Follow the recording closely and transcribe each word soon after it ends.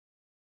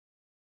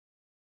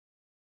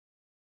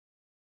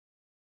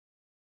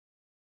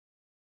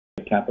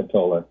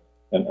Capitola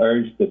and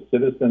urge the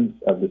citizens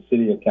of the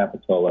city of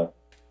Capitola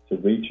to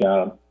reach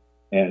out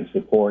and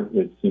support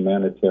its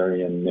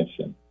humanitarian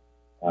mission.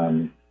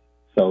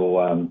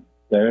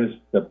 There's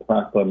the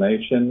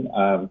proclamation.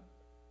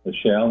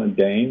 Michelle and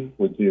Dane,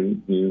 would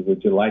you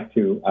like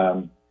to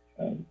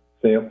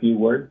say a few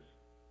words?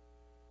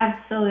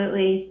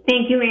 Absolutely.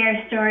 Thank you,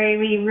 Mayor Story.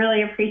 We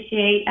really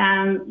appreciate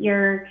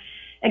your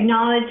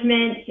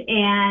acknowledgement,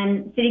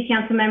 and City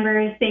Council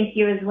members, thank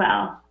you as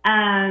well.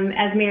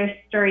 As Mayor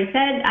Story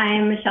said, I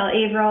am Michelle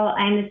Averill.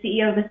 I'm the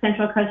CEO of the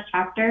Central Coast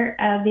chapter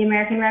of the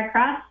American Red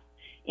Cross,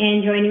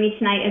 and joining me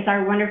tonight is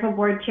our wonderful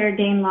board chair,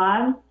 Dane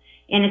Lobb,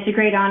 and it's a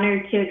great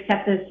honor to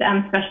accept this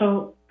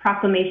special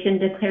proclamation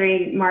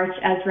declaring March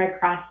as Red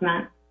Cross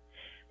Month.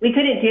 We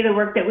couldn't do the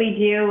work that we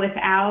do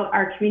without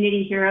our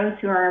community heroes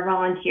who are our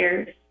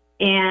volunteers,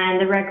 and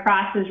the Red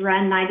Cross is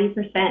run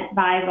 90%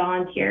 by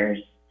volunteers.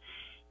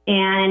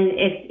 And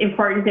it's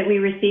important that we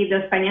receive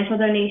those financial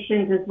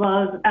donations as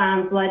well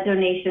as blood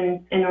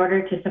donations in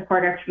order to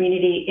support our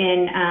community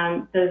in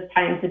those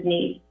times of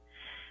need.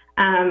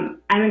 I'm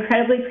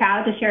incredibly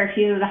proud to share a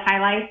few of the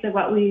highlights of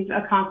what we've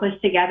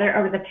accomplished together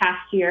over the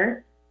past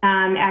year.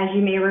 As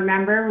you may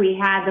remember, we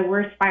had the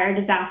worst fire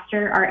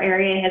disaster our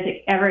area has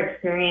ever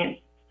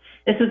experienced.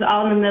 This was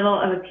all in the middle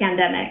of a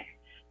pandemic.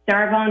 So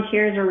our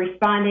volunteers were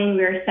responding.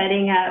 We were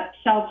setting up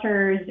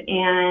shelters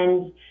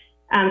and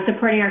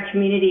supporting our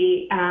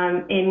community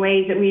in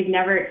ways that we've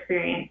never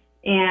experienced.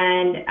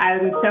 And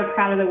I'm so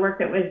proud of the work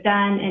that was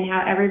done and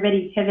how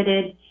everybody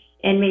pivoted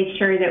and made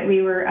sure that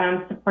we were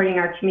supporting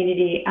our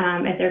community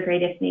at their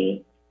greatest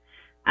need.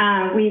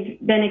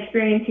 We've been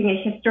experiencing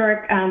a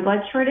historic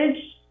blood shortage,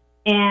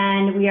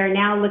 and we are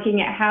now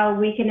looking at how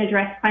we can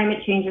address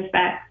climate change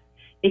effects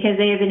because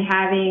they have been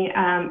having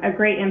a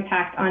great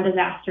impact on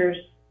disasters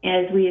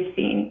as we have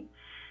seen.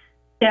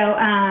 So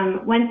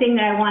one thing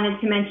that I wanted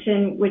to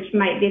mention, which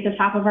might be at the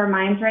top of our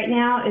minds right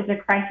now, is the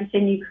crisis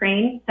in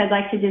Ukraine. So I'd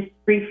like to just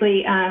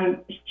briefly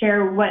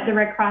share what the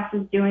Red Cross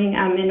is doing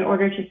in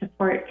order to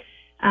support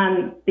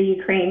the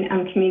Ukraine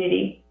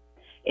community.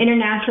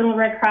 International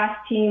Red Cross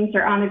teams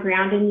are on the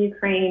ground in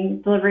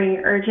Ukraine delivering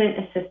urgent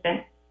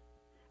assistance.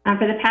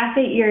 For the past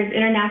 8 years,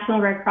 International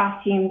Red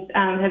Cross teams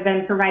have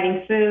been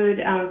providing food,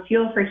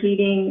 fuel for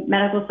heating,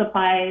 medical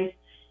supplies,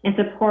 and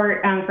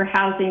support for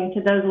housing to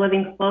those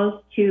living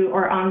close to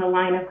or on the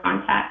line of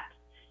contact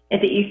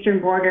at the eastern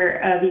border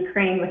of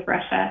Ukraine with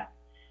Russia.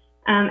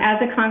 As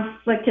the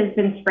conflict has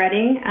been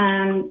spreading,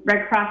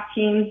 Red Cross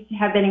teams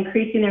have been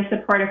increasing their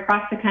support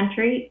across the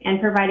country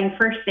and providing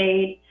first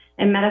aid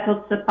and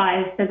medical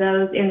supplies to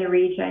those in the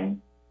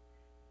region.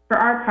 For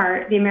our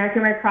part, the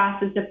American Red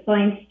Cross is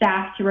deploying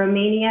staff to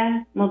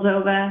Romania,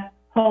 Moldova,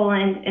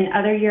 Poland, and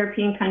other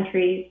European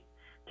countries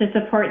to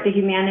support the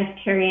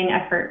humanitarian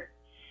effort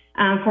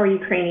for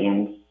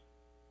Ukrainians.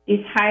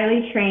 These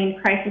highly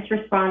trained crisis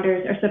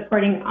responders are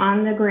supporting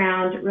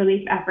on-the-ground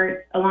relief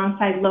efforts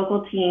alongside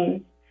local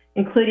teams,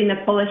 including the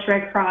Polish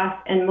Red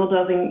Cross and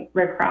Moldovan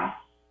Red Cross.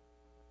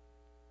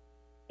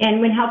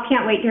 And when help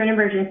can't wait during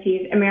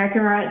emergencies,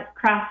 American Red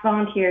Cross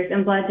volunteers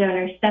and blood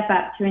donors step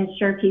up to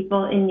ensure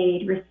people in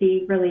need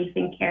receive relief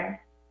and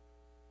care.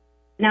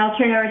 Now I'll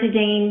turn it over to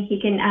Dane.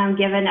 He can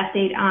give an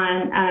update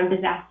on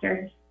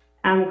disasters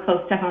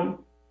close to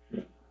home.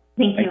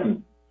 Thank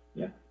you.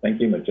 Yeah,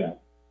 thank you,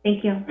 Michelle.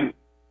 Thank you.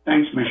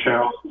 Thanks,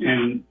 Michelle.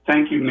 And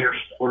thank you, Mayor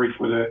Story,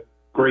 for the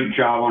great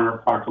job on our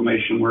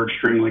proclamation. We're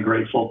extremely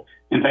grateful.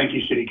 And thank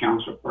you, City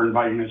Council, for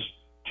inviting us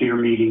to your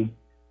meeting.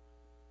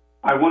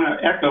 I want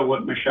to echo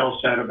what Michelle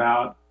said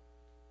about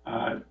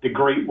the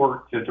great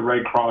work that the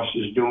Red Cross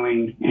is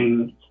doing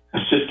in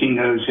assisting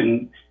those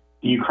in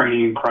the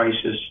Ukrainian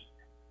crisis.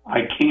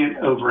 I can't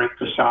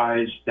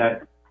overemphasize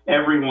that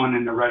everyone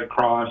in the Red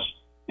Cross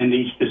in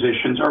these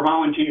positions are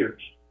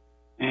volunteers.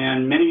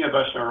 And many of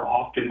us are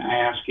often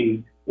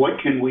asking, what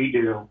can we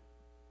do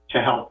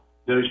to help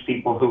those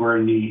people who are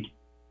in need?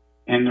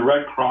 And the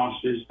Red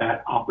Cross is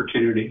that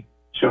opportunity.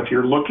 So if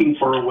you're looking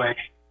for a way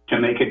to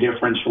make a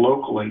difference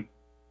locally,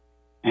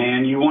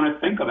 and you want to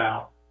think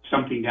about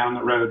something down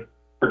the road,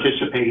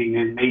 participating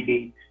in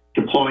maybe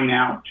deploying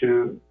out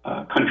to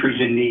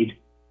countries in need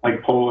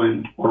like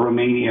Poland or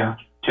Romania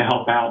to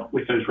help out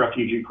with those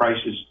refugee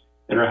crises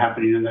that are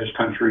happening in those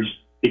countries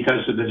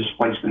because of the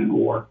displacement and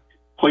war,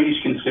 please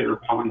consider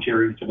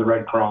volunteering for the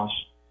Red Cross.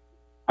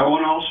 I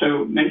want to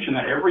also mention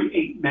that every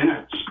 8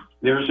 minutes,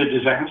 there's a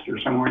disaster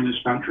somewhere in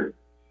this country.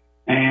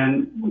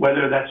 And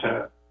whether that's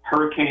a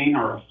hurricane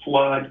or a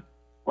flood,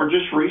 or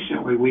just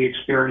recently we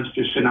experienced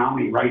a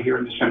tsunami right here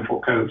in the Central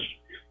Coast,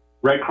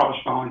 Red Cross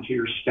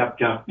volunteers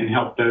stepped up and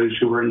helped those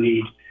who were in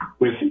need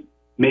with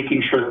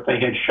making sure that they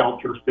had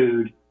shelter,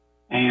 food,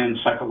 and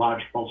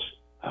psychological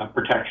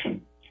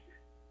protection.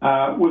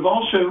 We've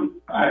also,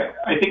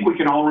 I think we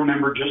can all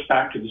remember just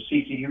back to the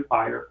CPU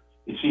fire.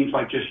 It seems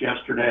like just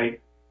yesterday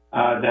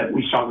that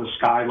we saw the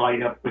sky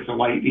light up with the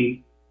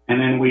lightning, and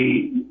then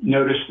we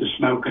noticed the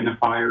smoke and the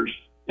fires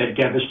that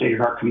devastated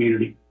our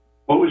community.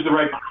 What was the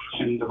Red Cross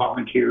and the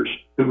volunteers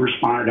who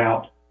responded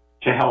out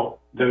to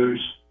help those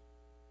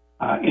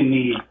in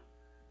need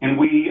And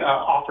we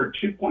offered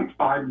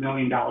 $2.5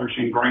 million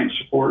in grant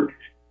support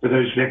for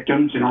those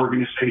victims and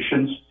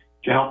organizations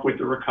to help with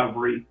the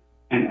recovery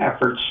and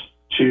efforts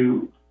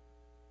to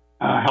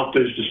help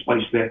those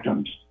displaced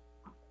victims.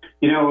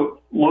 You know,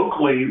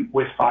 locally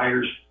with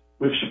fires,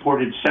 we've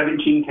supported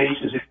 17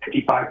 cases and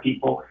 55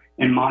 people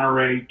in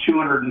Monterey,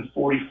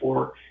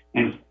 244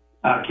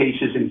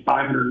 cases and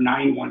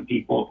 591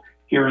 people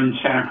here in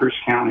Santa Cruz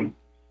County.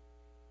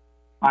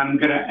 I'm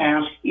going to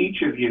ask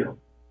each of you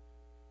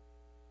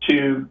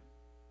to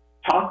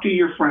talk to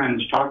your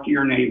friends, talk to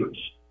your neighbors,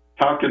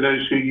 talk to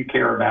those who you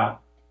care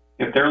about.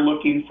 If they're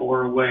looking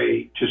for a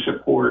way to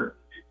support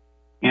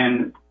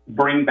and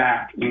bring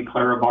back in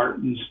Clara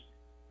Barton's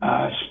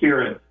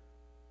spirit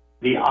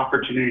the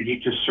opportunity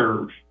to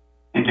serve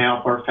and to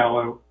help our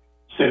fellow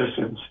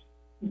citizens,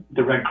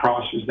 the Red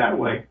Cross is that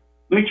way.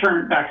 Let me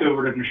turn it back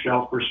over to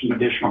Michelle for some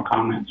additional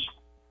comments.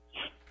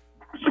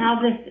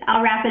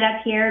 I'll wrap it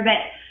up here, but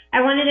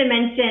I wanted to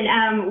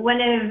mention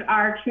one of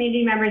our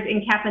community members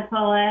in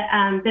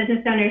Capitola,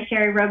 business owner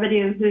Sherry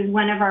Robidoux, who's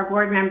one of our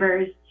board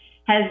members,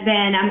 has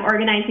been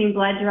organizing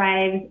blood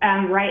drives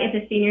right at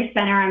the Senior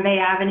Center on Bay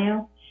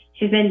Avenue.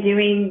 She's been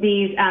doing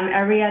these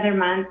every other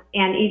month,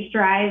 and each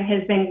drive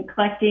has been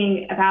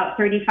collecting about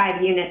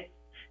 35 units.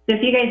 So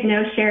if you guys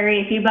know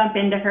Sherry, if you bump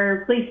into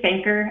her, please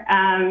thank her.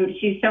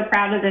 She's so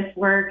proud of this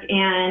work,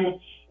 and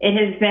it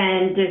has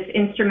been just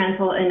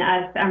instrumental in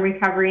us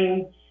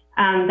recovering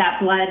that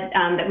blood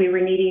that we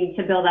were needing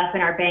to build up in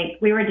our bank.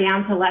 We were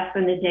down to less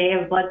than a day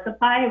of blood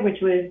supply,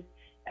 which was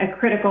a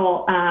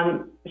critical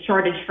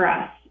shortage for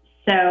us.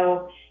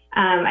 So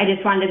I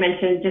just wanted to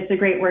mention just the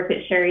great work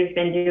that Sherry's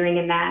been doing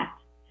in that.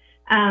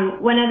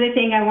 One other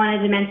thing I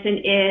wanted to mention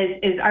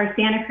is our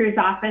Santa Cruz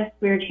office.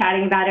 We were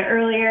chatting about it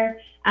earlier.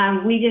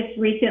 We just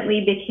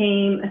recently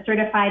became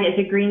certified as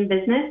a green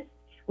business.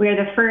 We are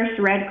the first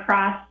Red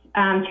Cross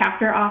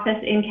chapter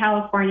office in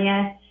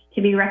California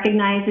to be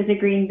recognized as a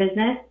green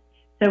business.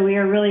 So we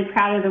are really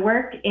proud of the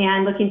work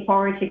and looking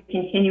forward to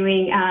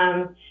continuing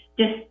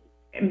just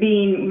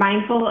being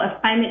mindful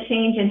of climate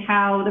change and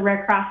how the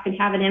Red Cross can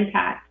have an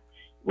impact,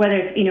 whether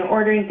it's,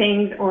 ordering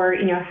things or,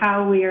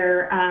 how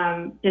we're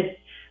just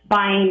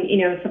buying,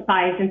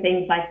 supplies and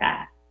things like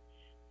that.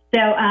 So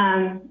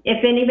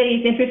if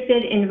anybody's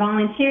interested in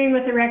volunteering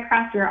with the Red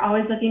Cross, we're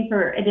always looking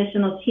for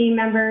additional team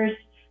members.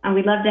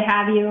 We'd love to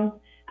have you.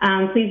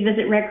 Please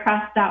visit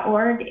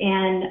redcross.org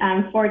and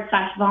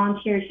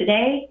 /volunteer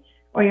today,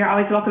 or you're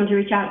always welcome to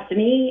reach out to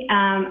me.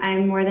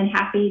 I'm more than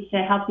happy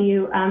to help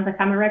you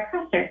become a Red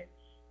Crosser.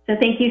 So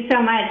thank you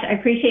so much. I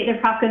appreciate the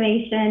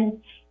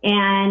proclamation,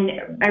 and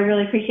I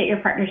really appreciate your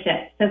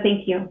partnership. So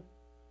thank you.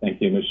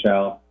 Thank you,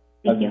 Michelle.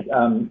 Thank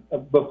you.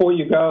 Before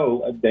you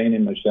go, Dane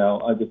and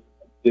Michelle,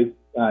 do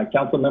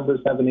council members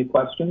have any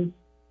questions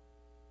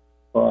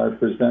for our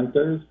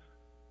presenters?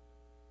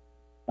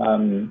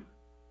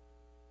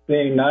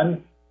 Seeing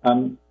none,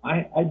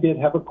 I did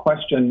have a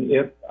question.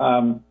 If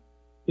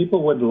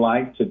people would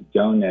like to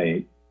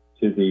donate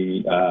to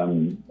the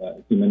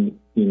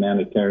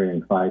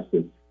humanitarian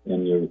crisis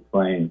in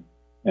Ukraine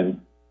and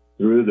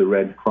through the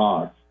Red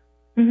Cross,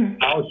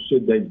 how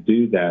should they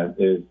do that?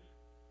 Do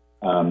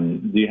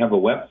you have a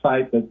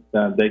website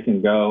that they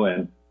can go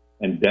and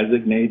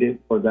designate it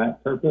for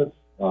that purpose?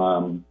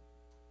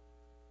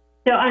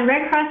 So on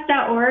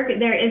redcross.org,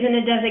 there isn't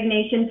a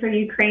designation for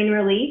Ukraine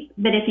relief,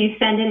 but if you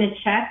send in a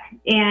check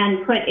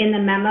and put in the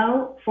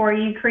memo for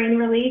Ukraine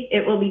relief,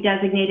 it will be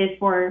designated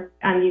for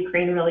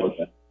Ukraine relief.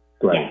 Okay.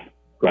 Great. Yes.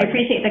 Great. I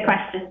appreciate the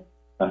question.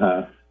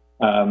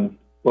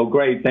 Well,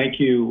 great. Thank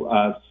you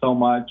so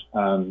much.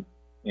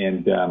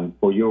 And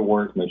for your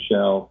work,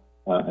 Michelle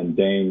and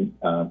Dane,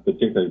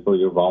 particularly for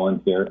your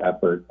volunteer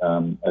effort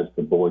as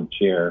the board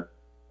chair.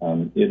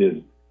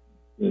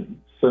 It's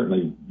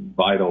certainly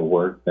vital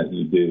work that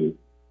you do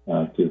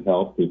to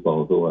help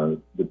people who are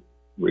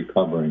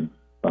recovering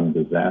from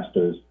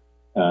disasters.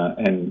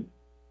 And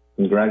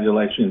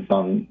congratulations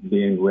on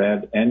being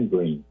red and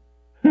green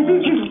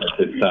at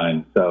this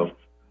time. So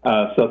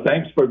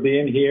thanks for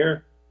being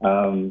here,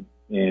 and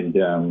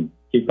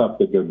keep up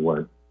the good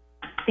work.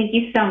 Thank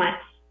you so much.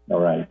 All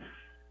right.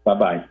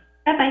 Bye-bye.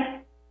 Bye-bye.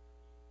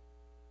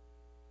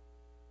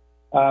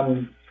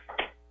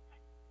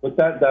 With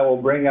that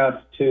will bring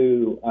us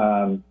to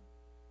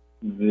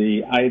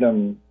the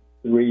item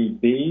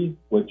 3B,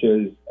 which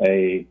is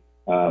a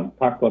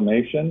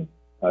proclamation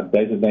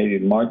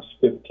designated March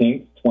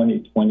 15th,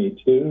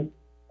 2022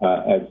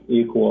 as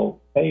Equal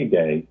Pay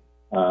Day.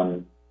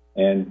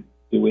 And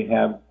do we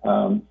have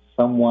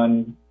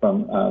someone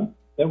from,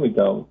 there we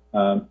go,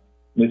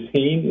 Ms.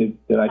 Heen,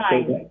 did I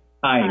say that?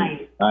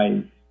 Hi.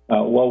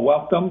 Well,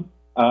 welcome.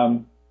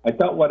 I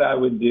thought what I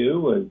would do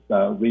was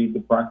read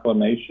the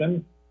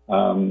proclamation,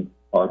 or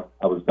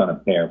I was going to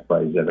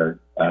paraphrase it, or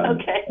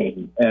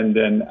okay, and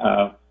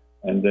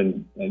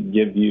then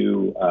give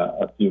you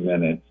a few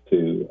minutes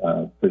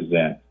to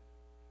present,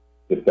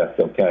 if that's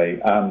okay.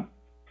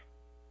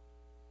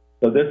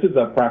 So this is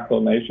a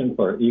proclamation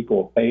for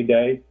Equal Pay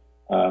Day,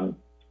 and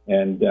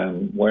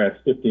whereas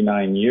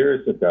 59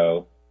 years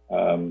ago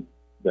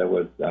there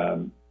was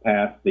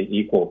passed the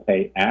Equal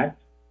Pay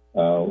Act,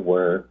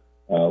 where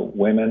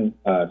women,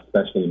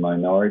 especially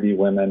minority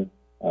women,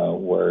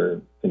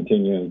 were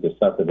continuing to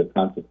suffer the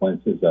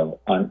consequences of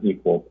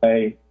unequal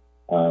pay.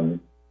 And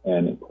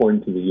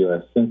according to the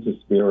U.S.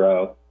 Census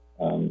Bureau,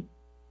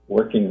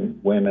 working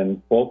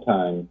women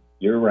full-time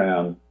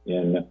year-round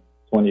in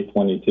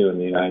 2022 in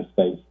the United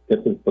States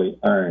typically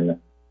earn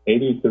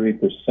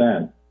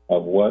 83%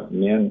 of what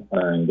men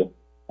earned,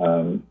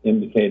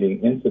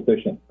 indicating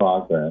insufficient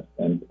progress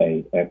in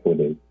pay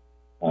equity.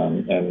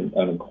 And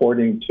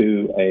according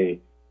to a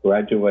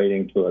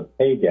Graduating to a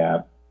Pay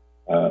Gap,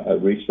 a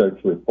research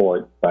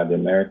report by the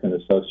American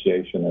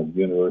Association of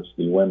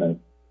University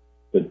Women,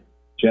 the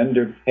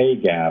gender pay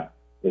gap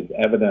is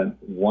evident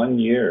 1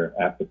 year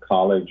after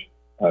college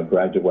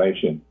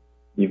graduation,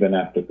 even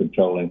after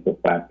controlling for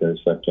factors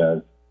such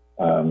as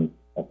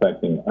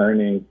affecting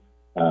earnings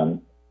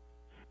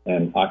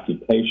and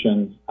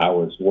occupation,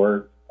 hours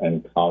worked,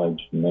 and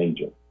college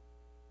major.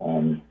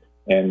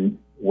 And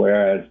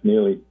whereas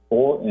nearly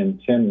 4 in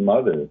 10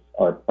 mothers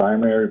are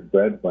primary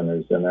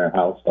breadwinners in their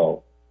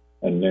household,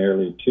 and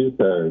nearly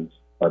 2/3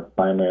 are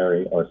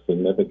primary or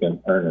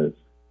significant earners,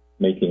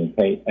 making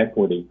pay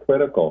equity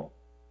critical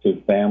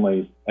to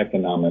families'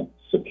 economic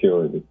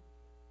security.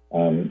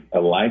 A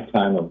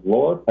lifetime of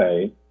lower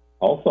pay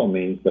also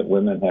means that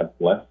women have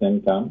less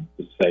income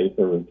to save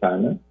for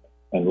retirement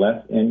and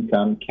less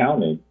income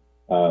counted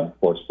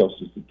for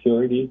Social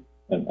Security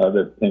and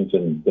other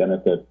pension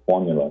benefit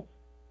formulas.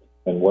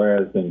 And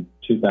whereas in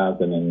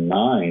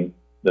 2009,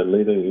 the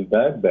Legally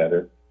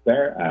Better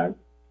Fair Act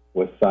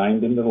was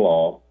signed into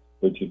law,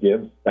 which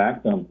gives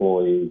back to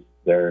employees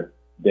their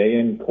day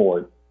in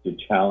court to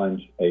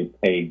challenge a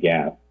pay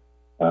gap.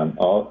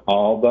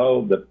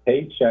 Although the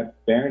Paycheck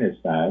Fairness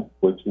Act,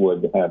 which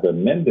would have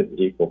amended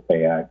the Equal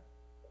Pay Act,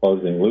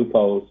 closing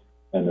loopholes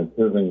and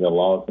improving the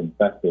law's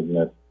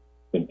effectiveness,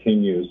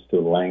 continues to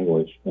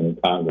languish in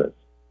Congress.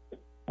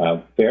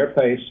 Fair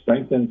pay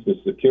strengthens the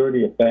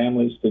security of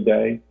families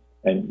today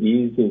and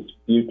eases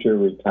future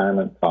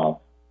retirement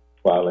costs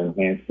while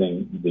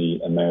enhancing the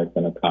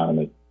American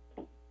economy.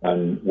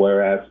 And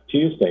whereas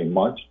Tuesday,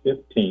 March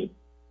 15th,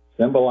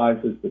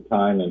 symbolizes the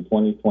time in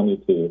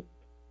 2022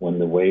 when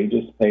the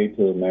wages paid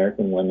to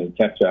American women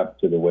catch up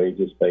to the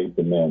wages paid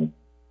to men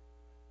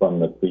from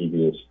the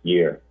previous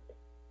year.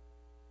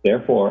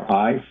 Therefore,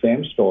 I,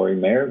 Sam Story,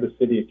 Mayor of the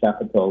City of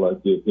Capitola,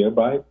 do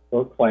hereby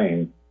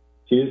proclaim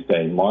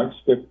Tuesday, March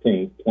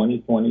 15th,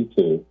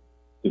 2022,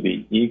 to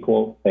be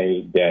Equal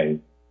Pay Day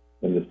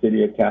in the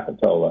City of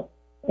Capitola,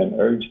 and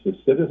urge the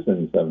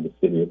citizens of the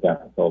City of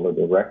Capitola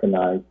to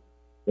recognize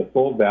the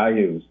full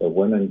values of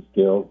women's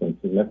skills and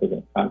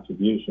significant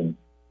contributions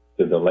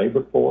to the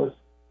labor force,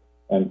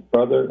 and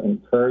further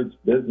encourage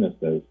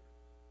businesses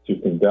to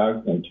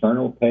conduct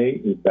internal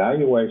pay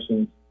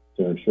evaluations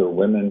to ensure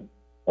women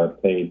are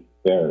paid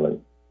fairly.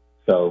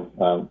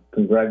 So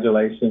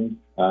congratulations,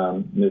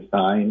 Ms.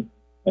 Hine.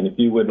 And if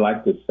you would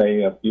like to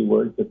say a few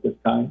words at this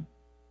time.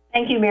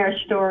 Thank you, Mayor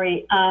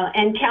Story,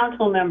 and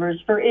council members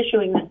for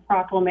issuing this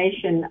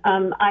proclamation.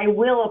 I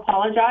will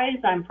apologize.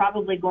 I'm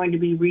probably going to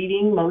be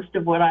reading most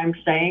of what I'm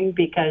saying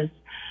because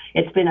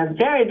it's been a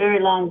very,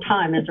 very long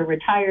time as a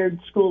retired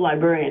school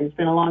librarian. It's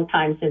been a long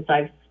time since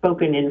I've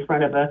spoken in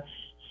front of a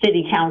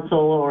city council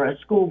or a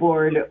school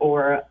board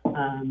or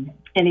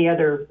any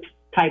other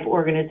type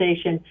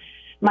organization.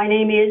 My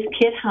name is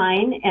Kit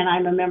Hine, and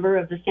I'm a member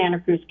of the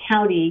Santa Cruz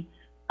County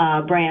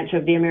branch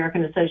of the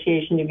American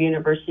Association of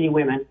University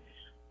Women.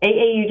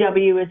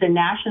 AAUW is a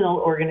national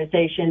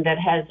organization that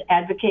has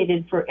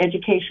advocated for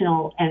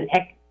educational and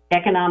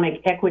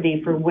economic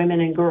equity for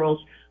women and girls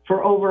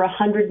for over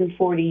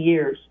 140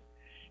 years.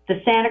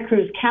 The Santa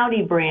Cruz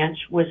County branch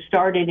was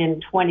started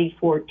in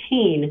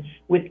 2014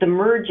 with the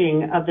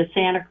merging of the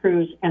Santa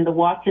Cruz and the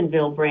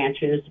Watsonville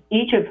branches,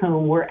 each of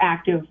whom were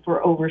active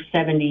for over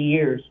 70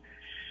 years.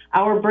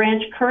 Our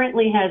branch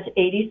currently has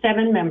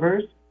 87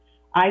 members.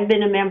 I've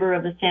been a member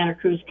of the Santa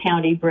Cruz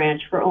County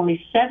branch for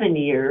only 7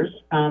 years.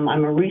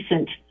 I'm a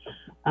recent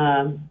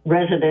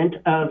resident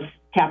of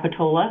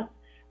Capitola,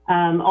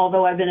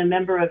 although I've been a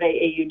member of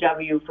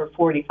AAUW for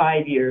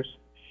 45 years.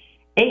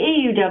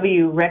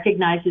 AAUW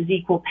recognizes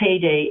Equal Pay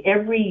Day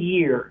every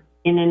year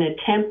in an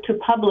attempt to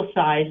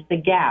publicize the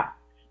gap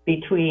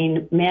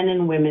between men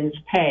and women's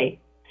pay.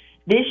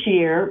 This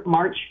year,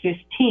 March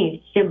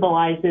 15th,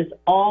 symbolizes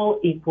all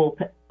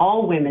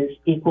women's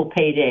Equal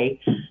Pay Day.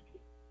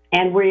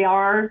 And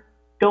we're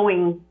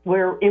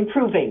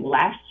improving.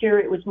 Last year,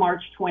 it was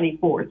March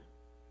 24th.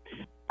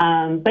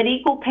 But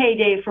Equal Pay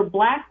Day for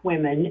Black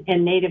women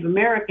and Native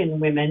American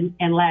women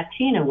and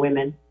Latina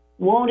women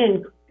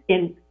won't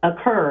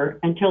occur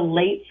until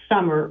late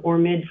summer or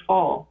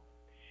mid-fall.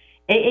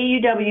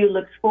 AAUW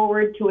looks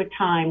forward to a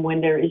time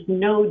when there is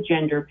no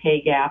gender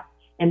pay gap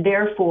and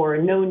therefore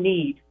no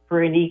need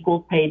for an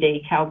Equal Pay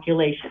Day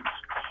calculation.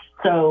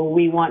 So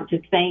we want to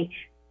thank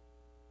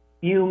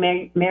you,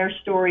 Mayor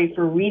Story,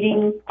 for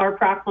reading our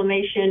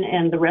proclamation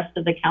and the rest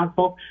of the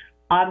council.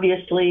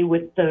 Obviously,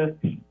 with the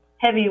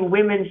heavy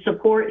women's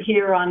support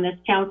here on this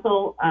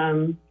council,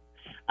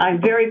 I'm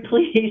very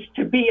pleased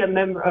to be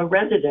a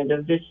resident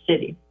of this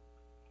city.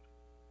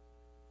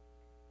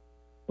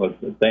 Well,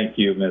 thank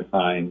you, Ms.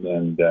 Hines,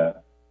 and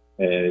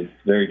it's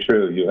very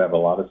true. You have a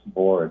lot of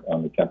support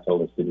on the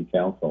Capitola City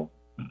Council,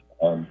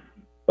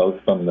 both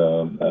from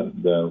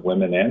the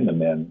women and the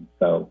men.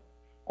 So,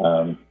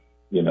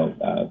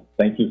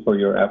 thank you for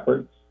your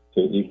efforts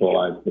to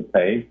equalize the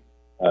pay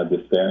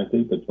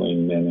disparity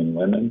between men and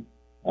women,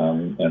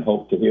 and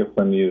hope to hear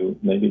from you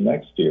maybe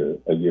next year,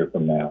 a year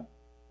from now,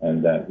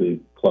 and that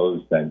we've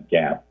closed that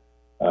gap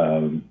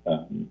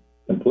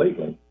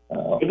completely.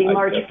 Maybe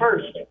March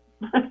 1st.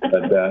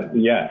 But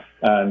yeah,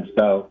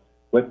 so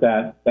with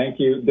that, thank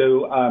you.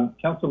 Do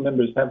council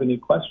members have any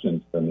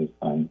questions for Ms.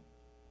 Hines?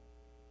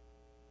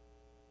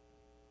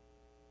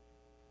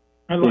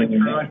 I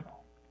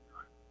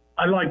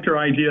liked her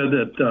idea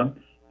that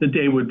the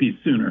day would be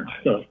sooner.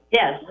 So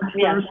yes,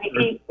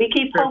 we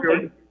keep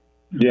hoping.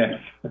 Yes,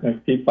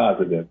 keep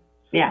positive.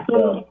 Yeah.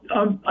 So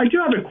I do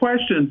have a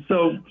question.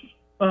 So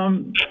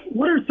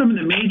what are some of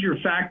the major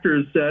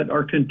factors that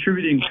are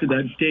contributing to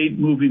that date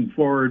moving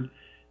forward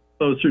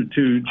closer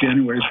to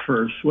January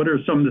 1st? What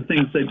are some of the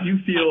things that you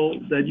feel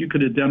that you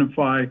could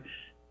identify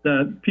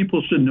that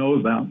people should know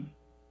about?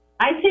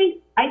 I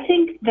think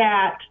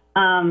that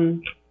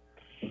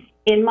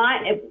in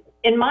my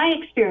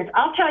experience,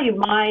 I'll tell you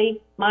my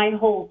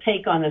whole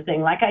take on the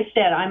thing. Like I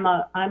said, I'm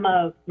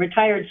a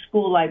retired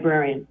school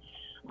librarian.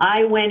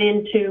 I went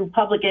into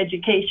public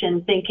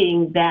education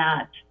thinking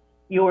that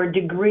your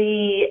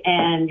degree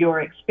and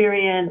your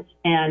experience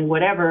and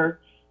whatever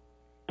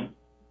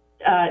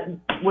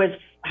was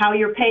how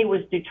your pay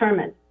was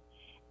determined,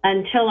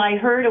 until I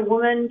heard a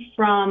woman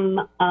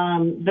from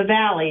the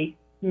Valley,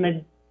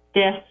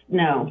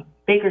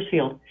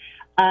 Bakersfield,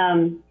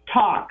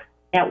 talk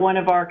at one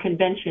of our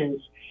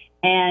conventions.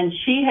 And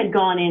she had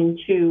gone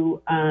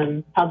into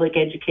public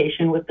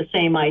education with the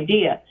same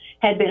idea,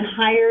 had been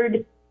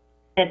hired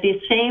at the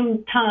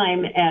same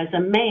time as a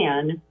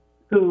man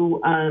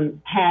who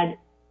had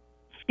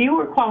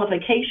fewer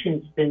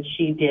qualifications than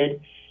she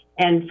did,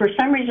 and for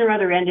some reason or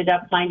other ended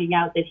up finding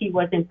out that he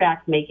was in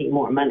fact making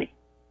more money.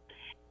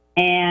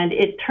 And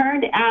it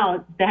turned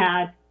out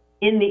that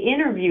in the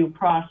interview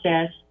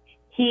process,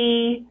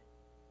 he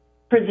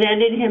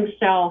presented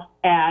himself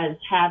as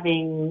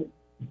having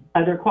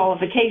other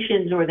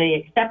qualifications, or they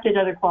accepted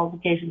other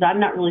qualifications. I'm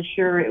not really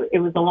sure. It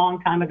was a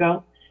long time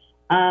ago.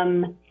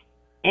 And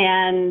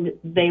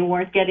they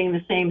weren't getting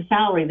the same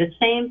salary. The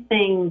same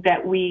thing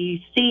that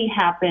we see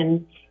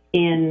happen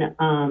in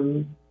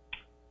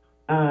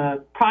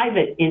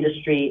private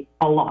industry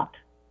a lot.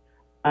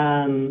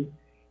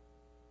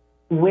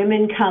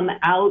 Women come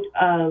out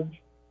of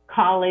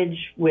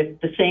college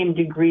with the same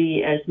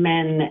degree as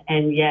men,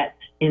 and yet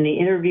in the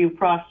interview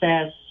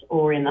process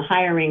or in the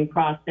hiring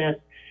process,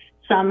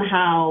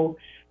 somehow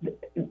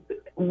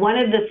one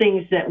of the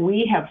things that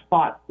we have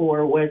fought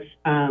for was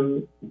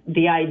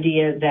the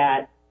idea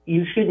that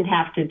you shouldn't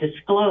have to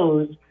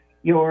disclose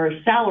your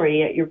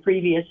salary at your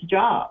previous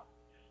job.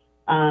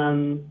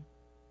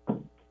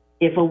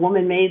 If a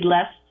woman made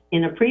less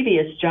in a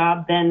previous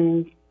job,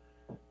 then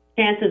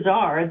chances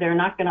are they're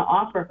not going to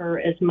offer her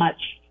as much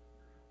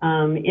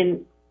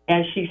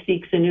as she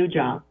seeks a new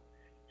job.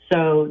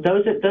 So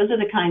those are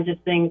the kinds of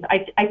things.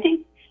 I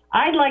think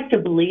I'd like to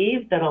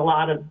believe that a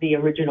lot of the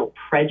original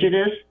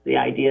prejudice, the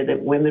idea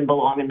that women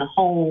belong in the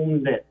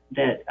home, that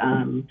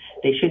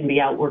they shouldn't be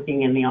out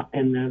working in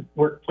the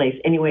workplace.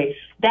 Anyway,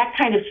 that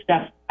kind of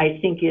stuff I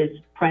think is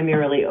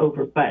primarily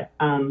over, but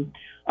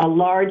a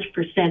large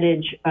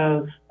percentage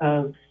of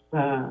the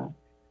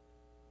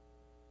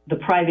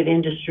private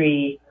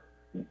industry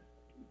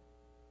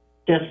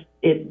just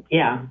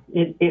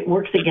it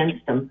works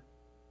against them.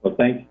 Well,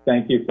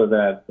 thank you for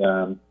that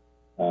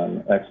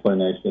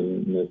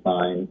explanation, Ms.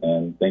 Hine,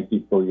 and thank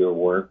you for your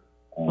work.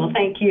 Well,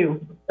 thank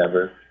you.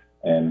 Ever,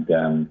 and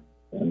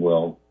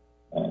we'll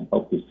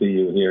hope to see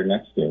you here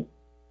next year.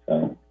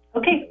 So,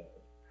 okay.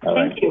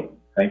 Thank you.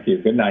 Thank you.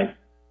 Good night.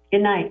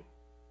 Good night.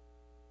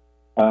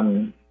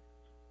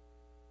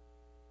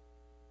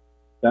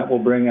 That will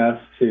bring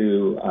us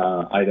to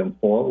item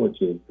 4,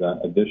 which is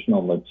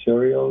additional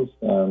materials.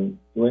 Do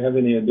we have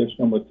any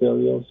additional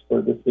materials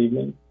for this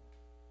evening?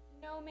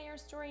 No, Mayor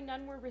Story,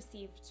 none were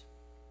received.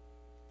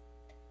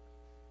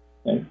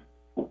 Okay.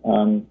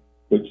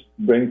 Which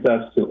brings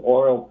us to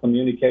oral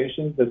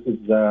communications. This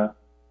is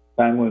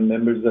time when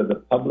members of the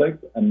public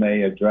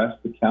may address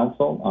the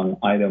council on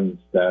items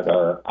that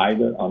are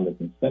either on the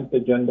consent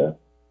agenda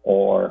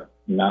or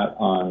not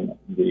on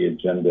the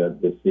agenda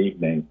this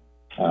evening.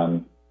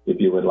 If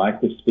you would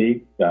like to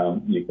speak,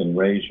 you can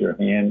raise your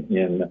hand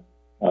in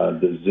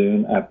the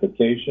Zoom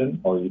application,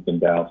 or you can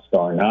dial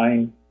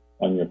 *9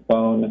 on your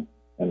phone,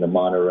 and the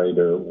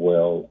moderator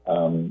will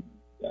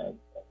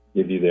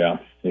give you the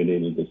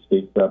opportunity to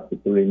speak for up to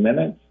 3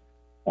 minutes.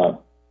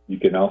 You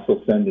can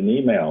also send an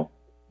email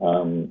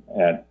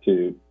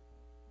to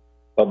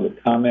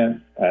public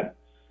comments at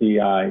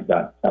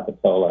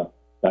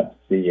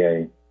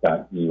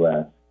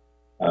ci.capitola.ca.us.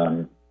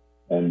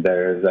 And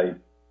there's a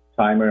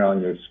timer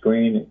on your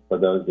screen for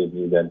those of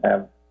you that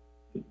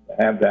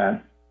have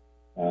that.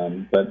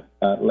 But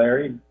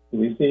Larry, do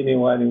we see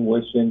anyone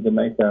wishing to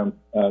make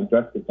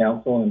address the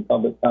council in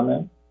public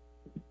comment?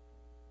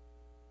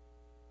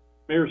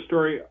 Mayor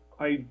Story,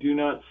 I do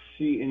not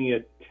see any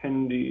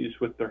attendees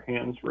with their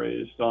hands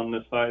raised on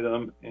this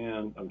item,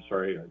 and I'm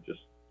sorry, I just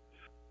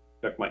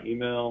checked my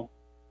email,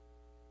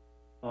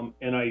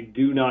 and I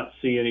do not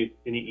see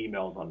any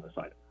emails on this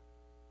item.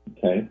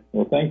 Okay,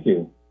 well, thank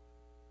you.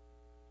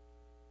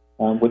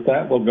 With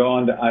that, we'll go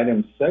on to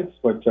item 6,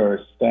 which are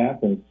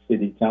staff and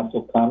city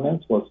council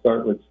comments. We'll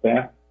start with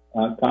staff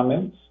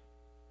comments.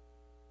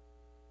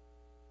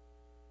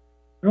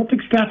 I don't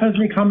think staff has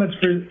any comments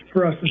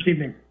for us this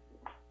evening.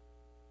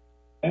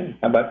 Okay.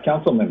 How about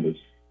council members?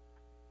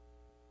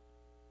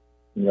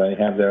 Anybody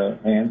have their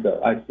hands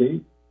up? I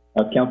see.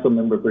 Council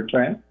member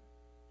Bertrand.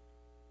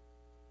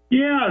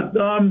 Yeah,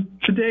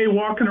 today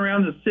walking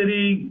around the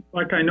city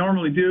like I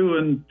normally do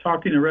and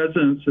talking to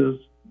residents, as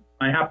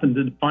I happen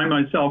to find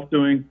myself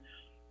doing,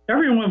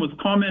 everyone was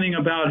commenting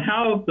about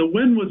how the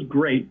wind was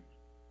great.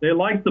 They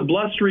liked the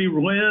blustery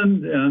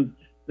wind and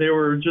they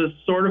were just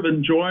sort of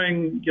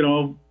enjoying, you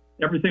know,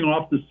 everything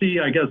off the sea.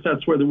 I guess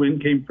that's where the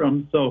wind came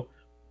from. So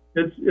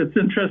it's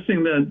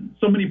interesting that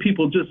so many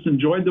people just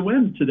enjoyed the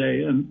wind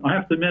today, and I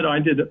have to admit I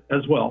did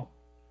as well.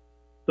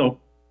 So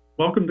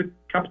welcome to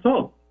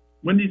Capitola,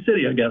 Windy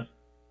City, I guess.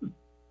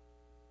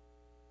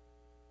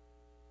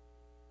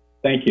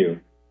 Thank you.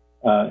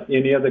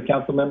 Any other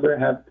council member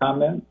have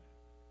comments?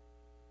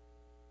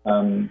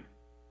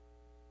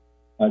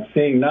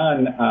 Seeing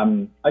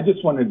none, I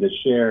just wanted to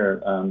share,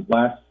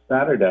 last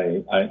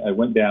Saturday, I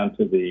went down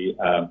to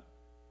the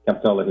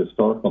Capitola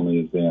Historical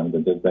Museum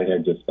because they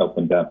had just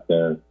opened up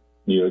their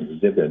new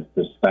exhibit,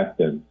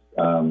 Perspectives,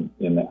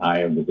 in the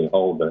Eye of the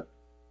Beholder.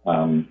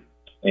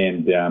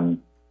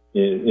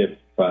 If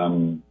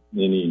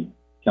any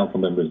council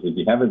members, if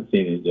you haven't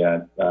seen it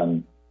yet,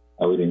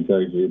 I would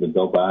encourage you to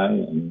go by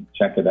and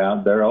check it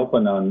out. They're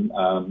open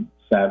on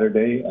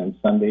Saturday and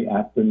Sunday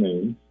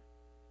afternoons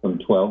from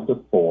 12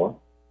 to 4.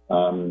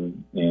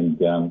 And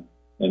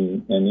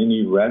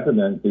any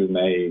resident who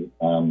may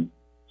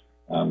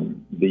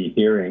be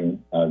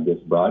hearing this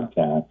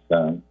broadcast,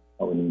 I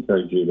would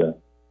encourage you to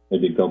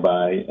maybe go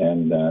by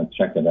and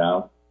check it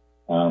out.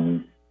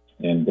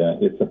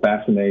 It's a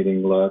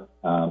fascinating look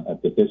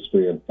at the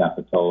history of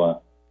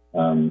Capitola,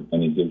 and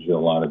it gives you a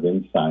lot of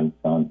insights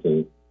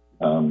onto,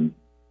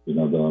 you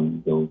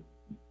know,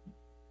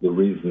 the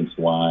reasons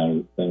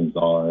why things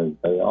are as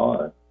they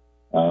are.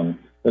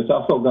 There's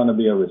also going to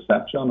be a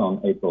reception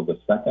on April the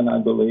 2nd, I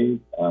believe,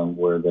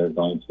 where they're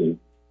going to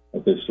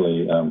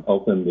officially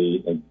open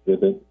the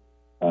exhibit,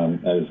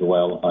 as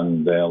well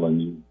unveil a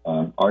new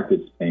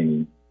artist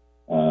painting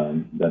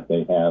that they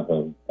have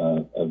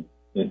of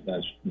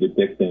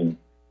depicting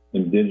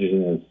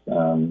indigenous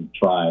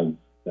tribes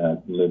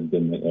that lived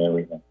in the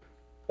area.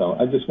 So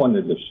I just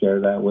wanted to share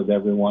that with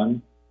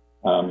everyone.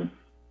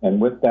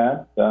 And with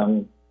that,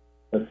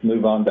 let's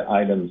move on to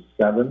item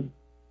 7,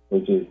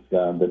 which is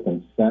the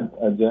consent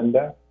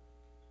agenda.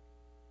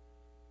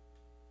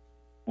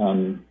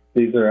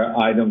 These are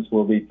items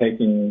we'll be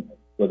taking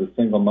with a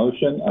single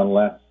motion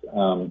unless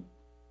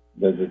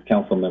the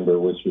council member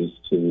wishes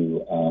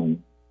to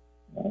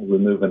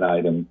remove an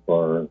item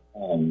for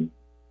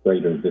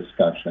greater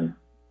discussion.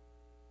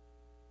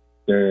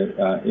 Is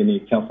there any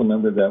council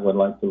member that would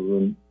like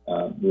to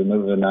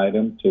remove an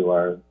item to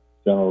our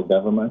general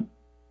government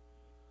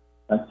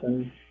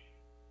section?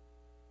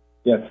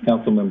 Yes,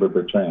 council member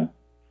Bertrand.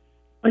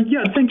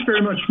 Yeah, thanks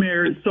very much,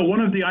 Mayor. So one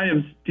of the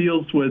items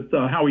deals with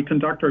how we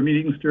conduct our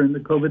meetings during the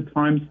COVID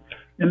times.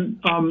 And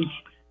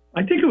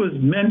I think it was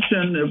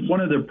mentioned at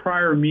one of the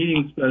prior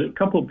meetings that a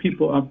couple of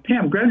people,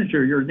 Pam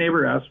Greninger, your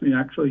neighbor, asked me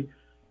actually,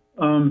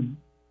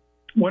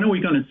 when are we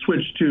going to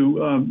switch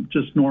to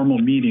just normal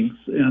meetings?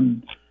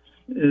 And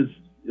is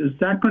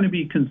that going to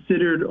be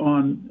considered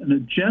on an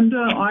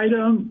agenda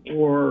item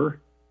or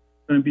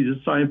going to be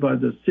decided by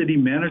the city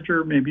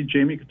manager? Maybe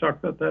Jamie could talk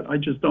about that. I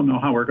just don't know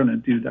how we're going to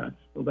do that.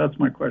 So that's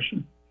my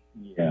question.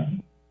 Yeah.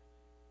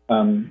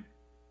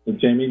 So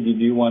Jamie, did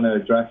you want to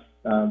address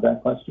that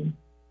question?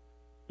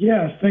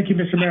 Yes, thank you,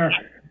 Mr. Mayor.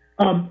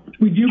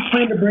 We do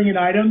plan to bring an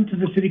item to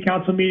the city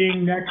council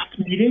meeting next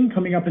meeting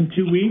coming up in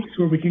 2 weeks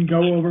where we can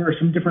go over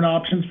some different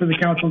options for the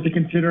council to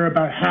consider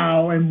about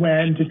how and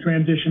when to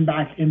transition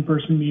back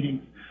in-person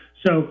meetings.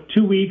 So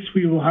 2 weeks,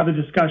 we will have a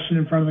discussion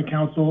in front of the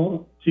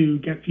council to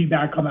get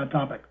feedback on that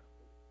topic.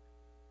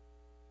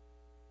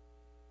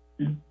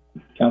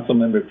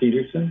 Councilmember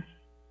Peterson?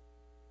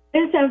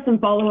 I just have some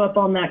follow-up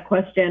on that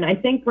question. I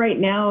think right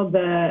now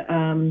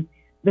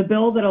the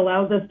bill that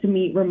allows us to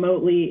meet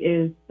remotely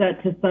is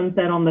set to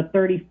sunset on the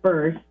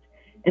 31st.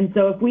 And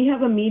so if we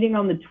have a meeting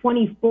on the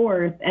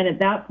 24th, and at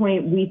that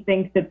point we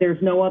think that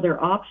there's no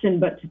other option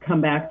but to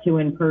come back to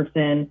in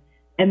person,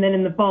 and then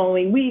in the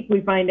following week we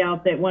find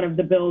out that one of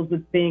the bills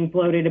that's being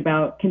floated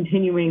about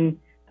continuing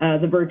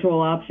the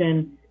virtual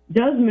option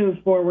does move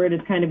forward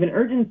as kind of an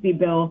urgency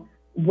bill,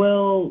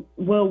 will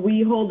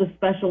we hold a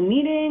special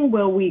meeting?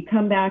 Will we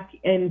come back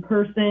in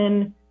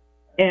person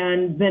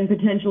and then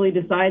potentially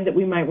decide that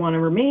we might want to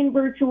remain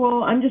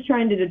virtual? I'm just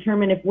trying to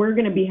determine if we're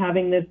going to be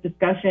having this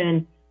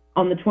discussion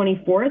on the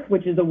 24th,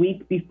 which is a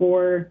week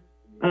before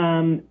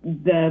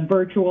the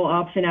virtual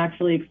option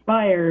actually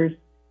expires.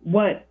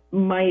 What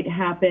might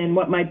happen?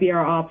 What might be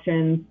our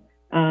options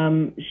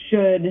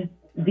should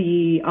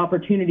the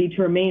opportunity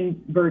to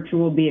remain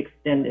virtual be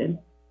extended?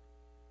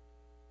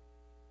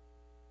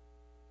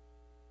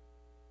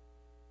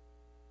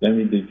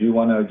 Jamie, did you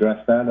want to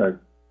address that, or?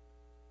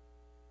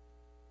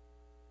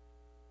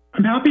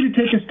 I'm happy to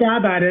take a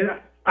stab at it.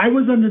 I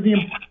was under the,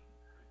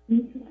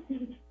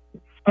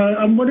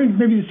 I'm wondering if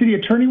maybe the city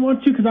attorney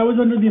wants to, because I was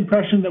under the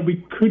impression that we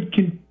could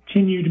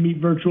continue to meet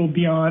virtual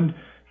beyond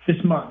this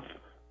month,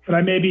 but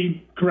I may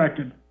be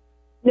corrected.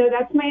 No,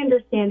 that's my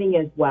understanding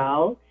as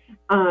well.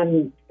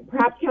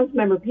 Perhaps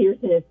Councilmember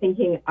Peterson is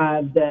thinking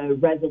of the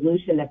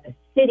resolution that the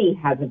city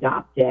has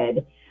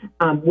adopted,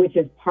 which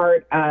is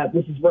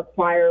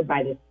required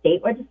by the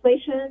state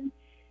legislation.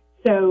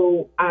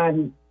 So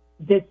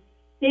the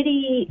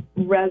city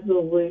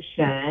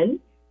resolution,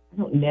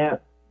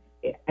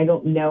 I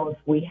don't know if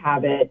we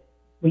have it.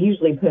 We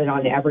usually put it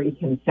on every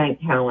consent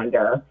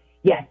calendar.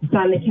 Yes, it's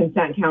on the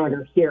consent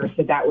calendar here,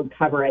 so that would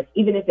cover it.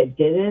 Even if it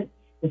didn't,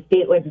 the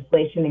state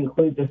legislation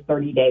includes a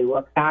 30-day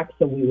look back,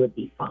 so we would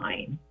be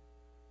fine.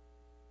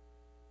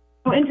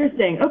 Oh,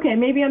 interesting. Okay,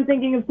 maybe I'm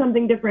thinking of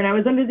something different. I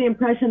was under the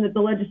impression that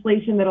the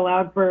legislation that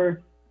allowed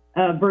for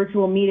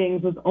virtual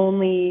meetings was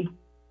only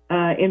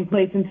in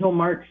place until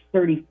March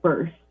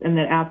 31st, and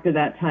that after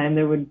that time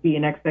there would be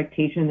an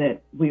expectation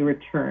that we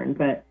return,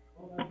 but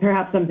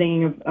perhaps I'm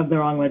thinking of the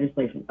wrong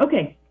legislation.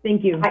 Okay,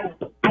 thank you.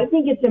 I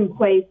think it's in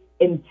place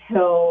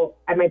until,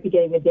 I might be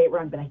getting the date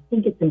wrong, but I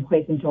think it's in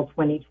place until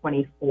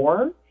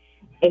 2024,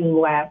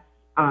 unless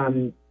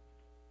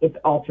it's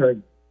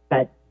altered,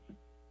 but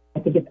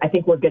I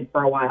think we're good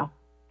for a while.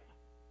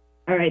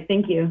 All right,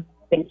 thank you.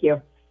 Thank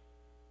you.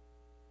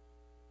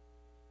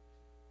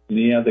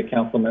 Any other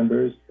council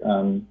members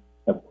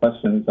have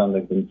questions on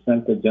the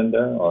consent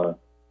agenda, or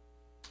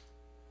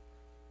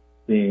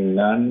seeing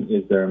none,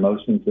 is there a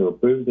motion to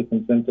approve the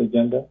consent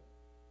agenda?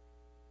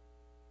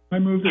 I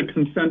move the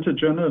consent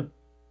agenda.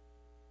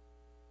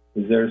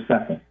 Is there a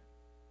second?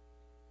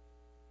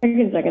 I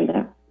can second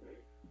that.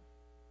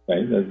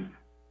 Okay, there's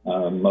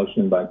a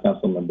motion by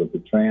Councilmember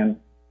Bertrand,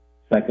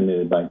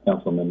 seconded by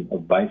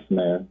Vice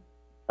Mayor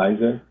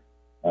Kaiser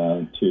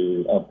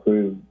to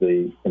approve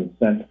the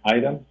consent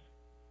items.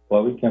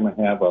 Chloe, can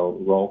we have a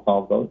roll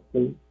call vote,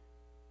 please?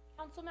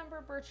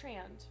 Councilmember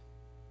Bertrand.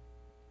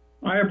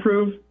 I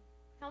approve.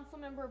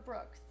 Councilmember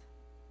Brooks.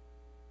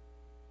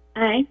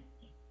 Aye.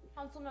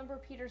 Councilmember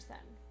Peterson.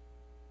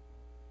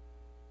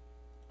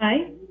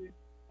 Aye.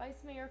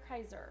 Vice Mayor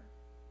Kaiser.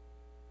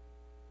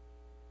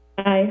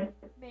 Aye.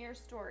 Mayor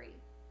Story.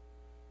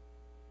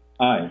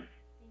 Aye. Thank you.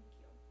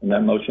 And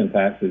that motion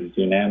passes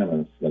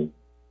unanimously,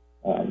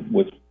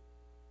 which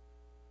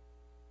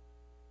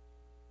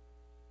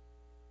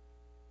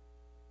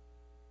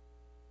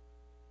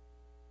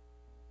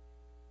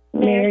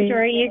Mayor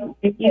Story,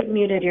 you've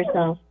muted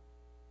yourself.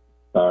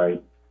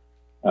 Sorry.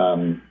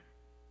 So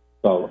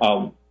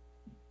I'll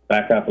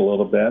back up a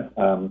little bit.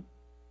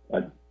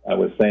 I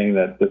was saying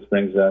that this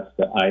brings us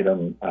to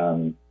item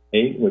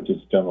 8, which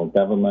is general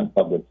government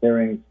public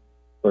hearings.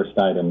 First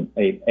item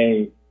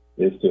 8A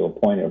is to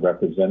appoint a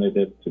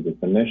representative to the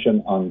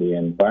Commission on the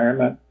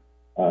Environment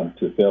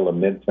to fill a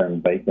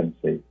midterm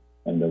vacancy.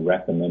 And the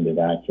recommended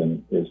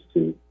action is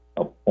to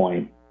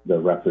appoint the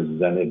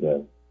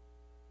representative.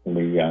 Can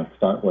we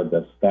start with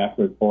the staff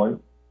report?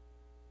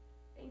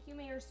 Thank you,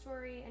 Mayor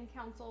Story and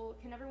Council.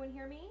 Can everyone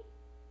hear me?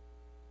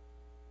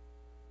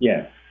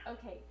 Yes.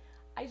 Okay.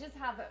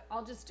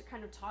 I'll just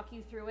kind of talk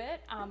you through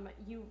it.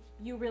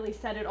 You really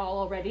said it all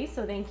already,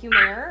 so thank you,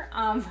 Mayor.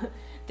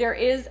 There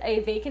is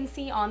a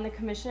vacancy on the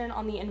Commission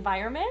on the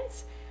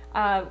Environment.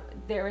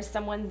 There is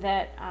someone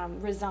that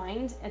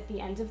resigned at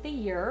the end of the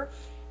year,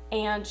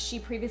 and she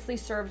previously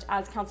served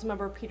as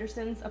Councilmember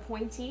Peterson's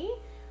appointee.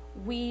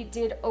 We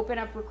did open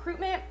up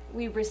recruitment.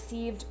 We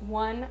received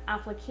 1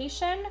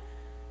 application.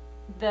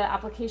 The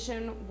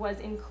application was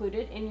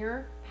included in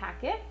your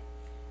packet.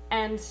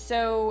 And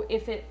so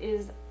if it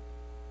is,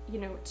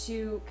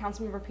 to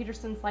Councilmember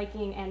Peterson's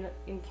liking and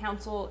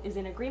council is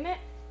in agreement,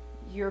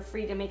 you're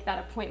free to make that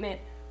appointment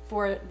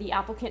for the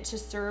applicant to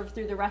serve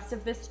through the rest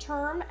of this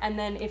term. And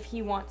then if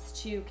he wants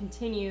to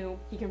continue,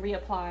 he can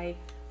reapply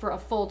for a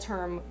full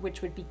term,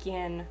 which would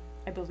begin,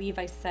 I believe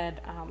I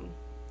said,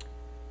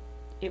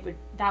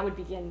 that would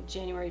begin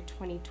January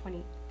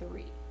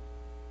 2023.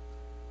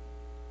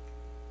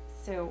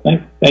 So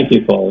thank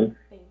you, Chloe.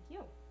 Thank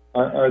you.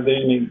 Are there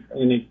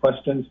any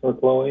questions for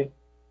Chloe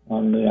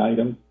on the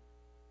item?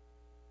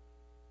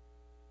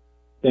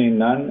 Seeing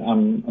none,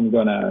 I'm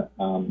going to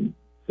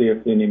see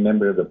if any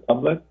member of the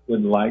public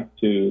would like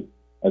to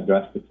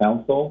address the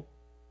council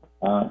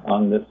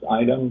on this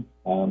item.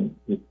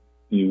 If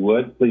you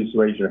would, please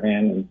raise your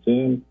hand in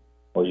Zoom,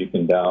 or you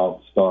can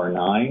dial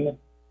 *9.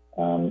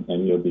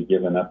 and you'll be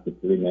given up to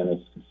 3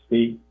 minutes to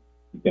speak.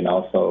 You can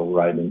also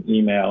write an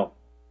email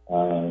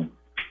to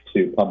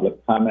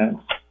public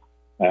comments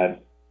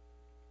at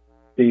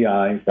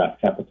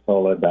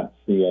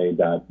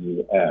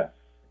ci.capitola.ca.us.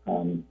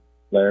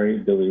 Larry,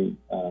 do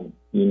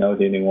you know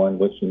of anyone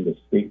wishing to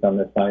speak on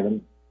this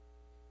item?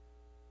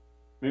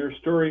 Mayor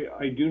Story,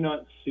 I do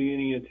not see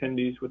any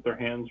attendees with their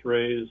hands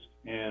raised,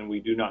 and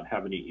we do not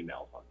have any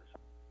emails on this.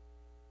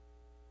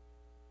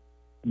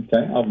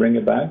 Okay, I'll bring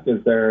it back.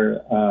 Is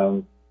there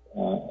a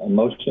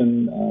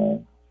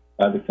motion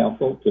by the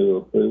council to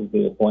approve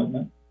the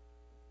appointment?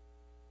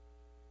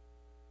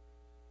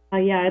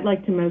 Yeah, I'd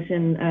like to make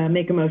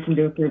a motion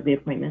to approve the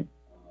appointment.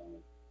 Is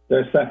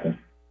there a second?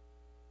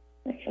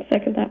 I'll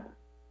second that.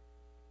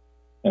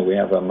 And we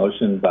have a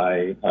motion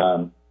by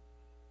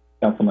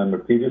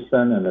Councilmember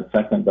Peterson and a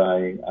second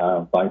by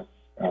Vice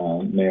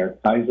Mayor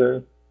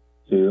Kaiser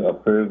to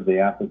approve the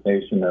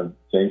application of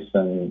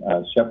Jason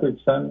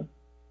Shepherdson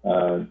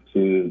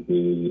to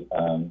the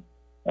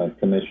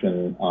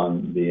Commission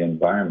on the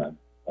Environment.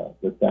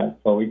 With that,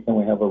 Chloe, can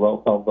we have a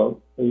roll call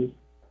vote, please?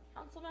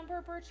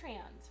 Councilmember Bertrand.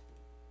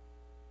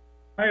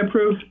 I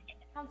approve.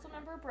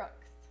 Councilmember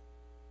Brooks.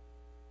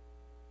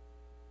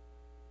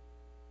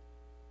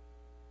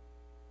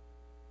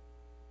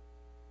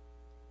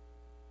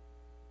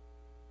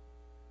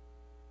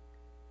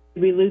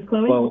 Did we lose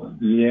Chloe? Well,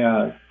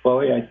 yeah,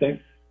 Chloe, I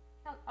think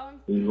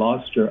we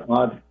lost your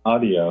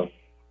audio.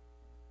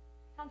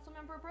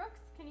 Councilmember Brooks,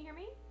 can you hear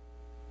me?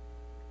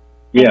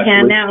 Yeah, I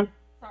can now.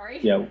 Sorry.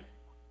 Yeah.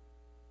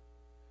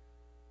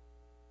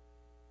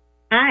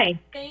 Hi.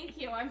 Thank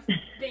you.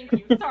 Thank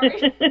you.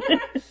 Sorry.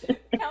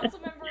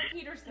 Councilmember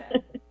Peterson.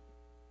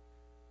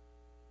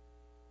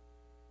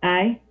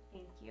 Aye.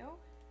 Thank you.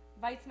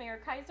 Vice Mayor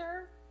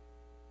Kaiser.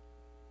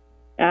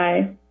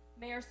 Aye.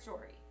 Mayor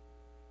Story.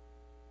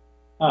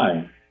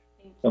 Aye.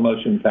 The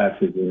motion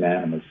passes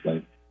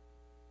unanimously.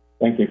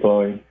 Thank you,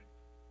 Chloe.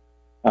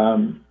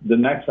 The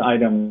next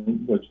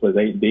item, which was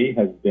 8B,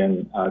 has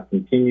been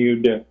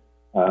continued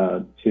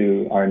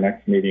to our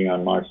next meeting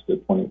on March the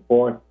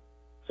 24th.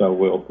 So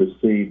we'll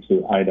proceed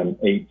to item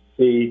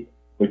 8C,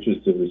 which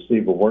is to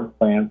receive a work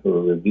plan for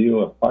a review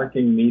of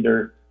parking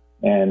meter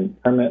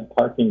and permit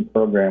parking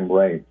program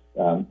rates.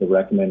 The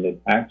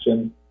recommended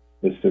action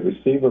is to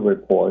receive a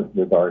report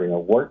regarding a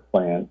work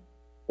plan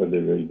for the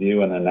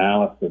review and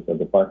analysis of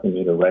the parking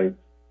meter rates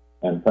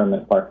and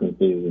permit parking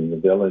fees in the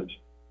village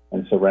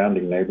and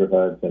surrounding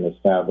neighborhoods, and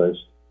establish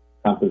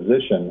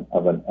composition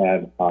of an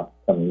ad hoc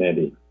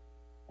committee.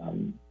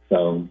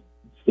 So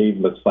Steve,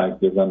 looks like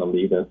you're going to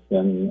lead us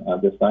in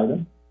this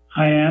item.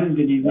 I am.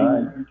 Good evening,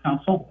 Right.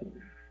 Council.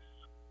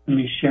 Let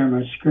me share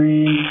my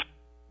screen.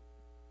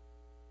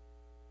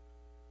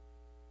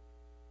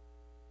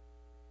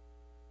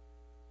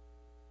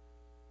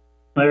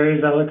 Larry,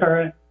 does that look all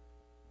right?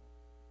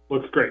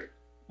 Looks great.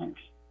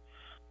 Thanks.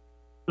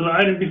 So the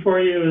item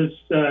before you is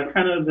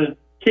kind of the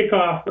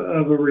kickoff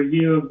of a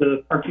review of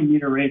the parking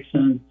meter rates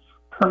and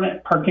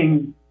permit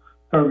parking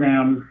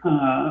program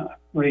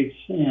rates,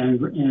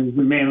 and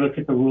we may look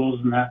at the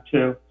rules in that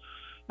too.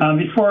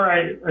 Before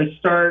I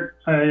start,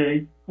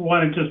 I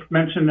want to just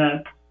mention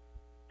that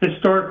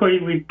historically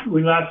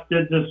we last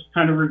did this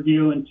kind of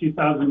review in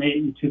 2008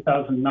 and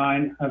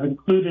 2009. I've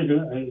included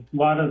a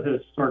lot of the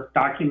historic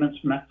documents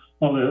from that,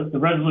 well, the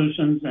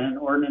resolutions and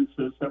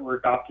ordinances that were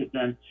adopted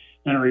then,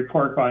 and a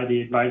report by the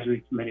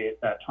advisory committee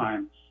at that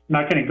time. I'm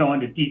not going to go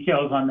into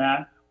details on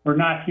that. We're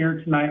not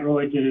here tonight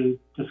really to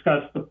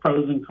discuss the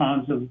pros and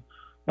cons of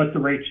what the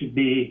rate should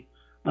be.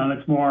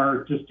 It's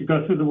more just to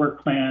go through the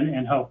work plan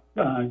and help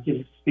give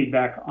us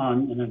feedback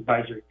on an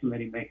advisory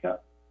committee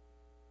makeup.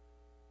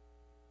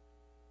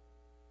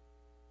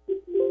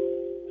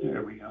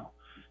 There we go.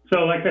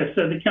 So like I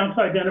said, the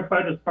council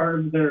identified as part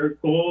of their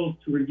goals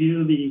to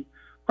review the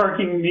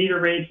parking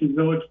meter rates and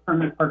village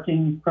permit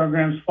parking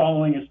programs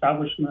following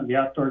establishment of the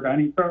outdoor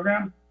dining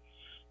program.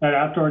 That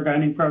outdoor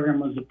dining program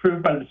was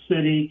approved by the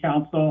city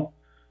council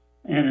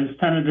and is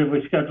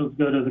tentatively scheduled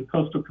to go to the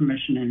Coastal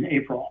Commission in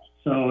April.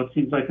 So it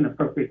seems like an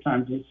appropriate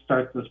time to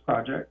start this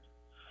project.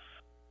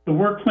 The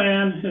work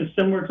plan is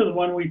similar to the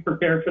one we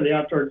prepared for the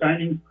outdoor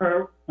dining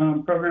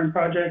program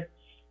project.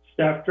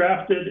 Staff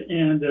drafted,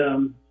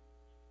 and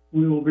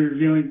we will be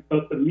reviewing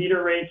both the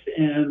meter rates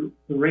and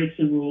the rates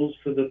and rules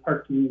for the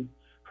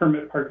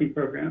permit parking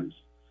programs.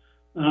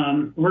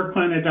 The work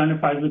plan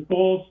identifies the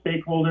goals,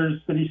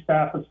 stakeholders, city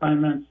staff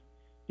assignments,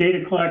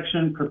 data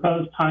collection,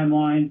 proposed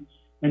timeline,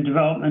 and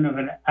development of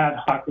an ad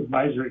hoc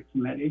advisory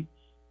committee.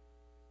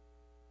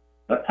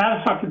 The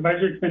ad hoc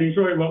advisory committee is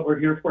really what we're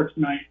here for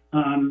tonight.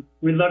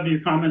 We'd love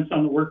your comments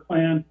on the work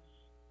plan,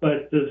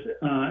 but this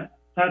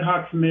ad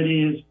hoc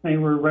committee is, they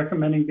were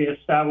recommending be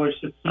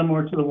established. It's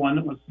similar to the one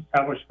that was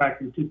established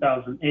back in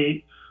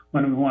 2008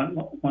 when we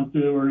went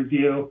through a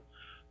review.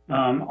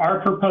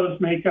 Our proposed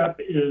makeup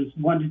is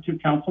 1 to 2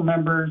 council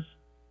members,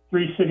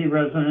 3 city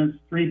residents,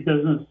 3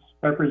 business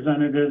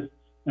representatives,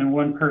 and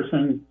 1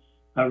 person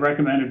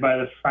recommended by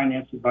the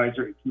Finance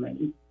Advisory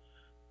Committee.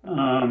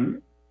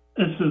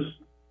 This is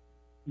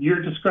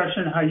your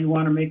discretion how you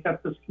want to make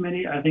up this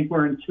committee. I think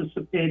we're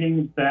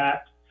anticipating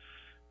that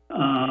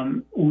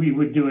we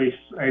would do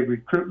a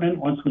recruitment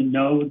once we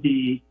know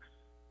the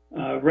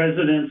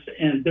residents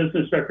and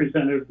business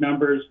representative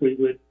numbers.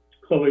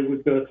 Chloe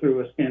would go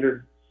through a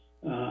standard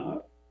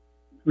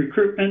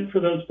recruitment for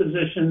those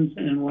positions,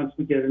 and once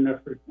we get enough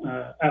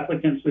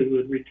applicants, we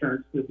would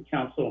return to the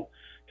council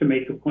to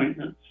make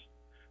appointments.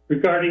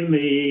 Regarding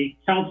the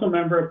council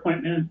member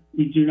appointment,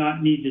 we do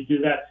not need to do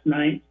that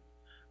tonight.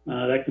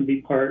 That can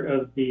be part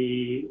of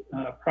the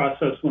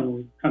process when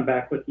we come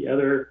back with the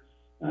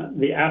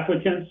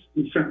applicants.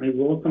 You're certainly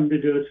welcome to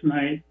do it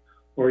tonight,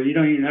 or you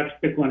don't even have to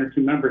pick one or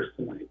two members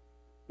tonight.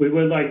 We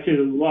would like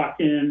to lock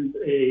in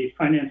a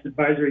finance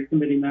advisory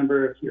committee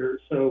member if you're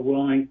so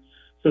willing,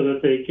 so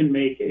that they can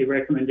make a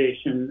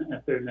recommendation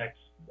at their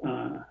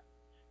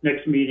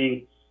next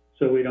meeting,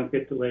 so we don't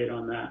get delayed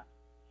on that.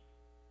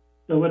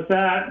 So with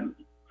that,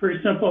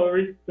 pretty simple.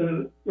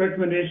 The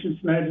recommendations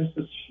tonight is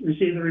to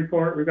receive the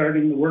report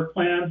regarding the work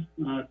plan.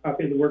 A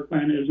copy of the work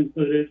plan is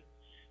included,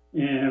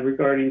 and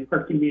regarding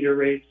parking meter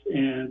rates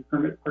and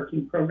permit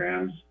parking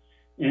programs,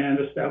 and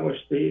establish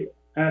the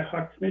ad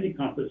hoc committee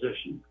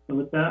composition. So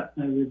with that,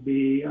 I would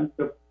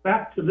go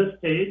back to this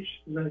page,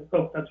 because I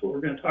hope that's what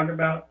we're going to talk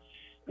about,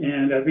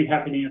 and I'd be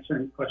happy to answer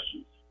any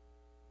questions.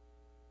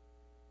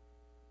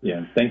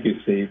 Yeah, thank you,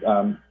 Steve.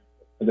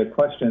 The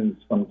questions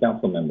from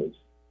council members.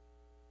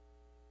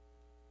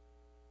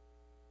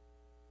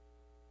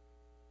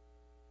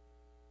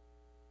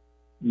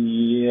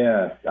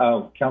 Yes,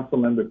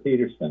 Councilmember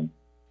Peterson.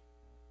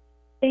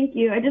 Thank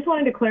you. I just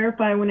wanted to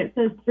clarify, when it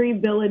says 3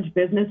 village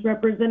business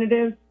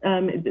representatives,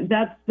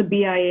 that's the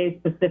BIA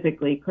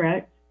specifically,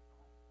 correct?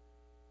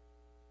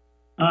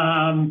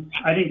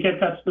 I didn't get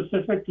that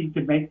specific. You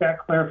could make that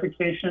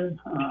clarification.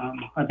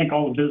 I think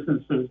all the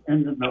businesses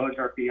in the village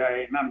are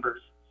BIA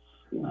members.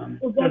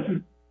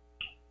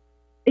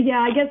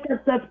 Yeah, I guess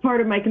that's part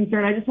of my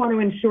concern. I just want to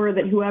ensure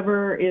that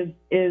whoever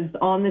is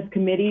on this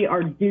committee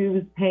are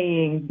dues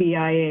paying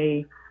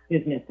BIA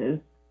businesses,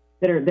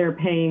 that they're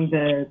paying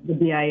the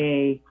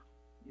BIA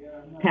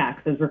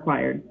tax as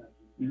required.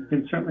 You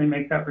can certainly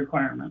make that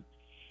requirement.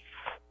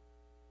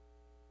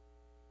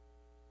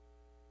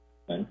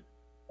 Okay.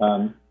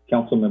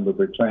 Councilmember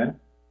Bertrand.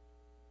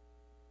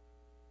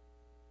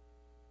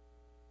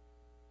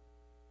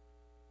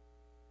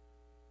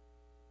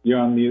 You're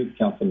on mute,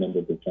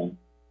 Councilmember Bertrand.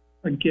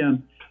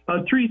 Again,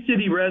 3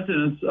 city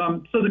residents.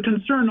 So the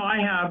concern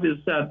I have is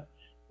that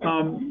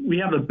we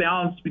have a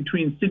balance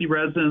between city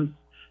residents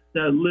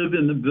that live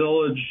in the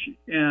village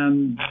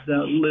and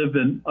that live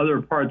in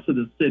other parts of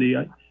the city.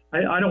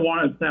 I don't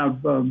want to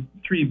have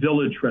 3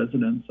 village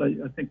residents.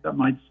 I think that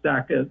might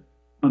stack it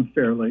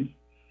unfairly.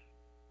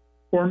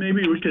 Or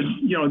maybe we could,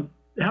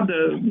 have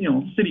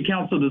the, city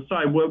council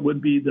decide what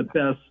would be the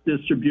best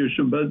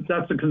distribution, but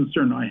that's a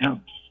concern I have.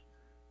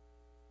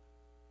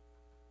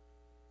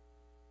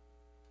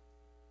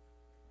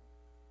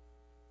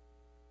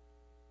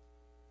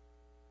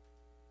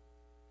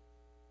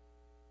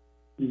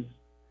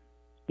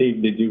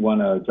 Steve, did you want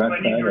to address that? I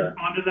need to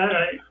respond to that.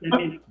 I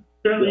mean,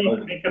 certainly you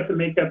can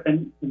make up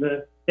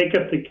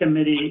the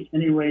committee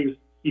any way you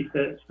see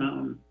fit.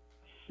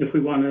 If we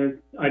want to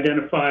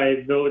identify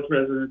village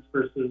residents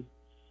versus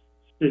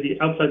city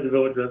outside the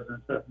village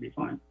residents, that would be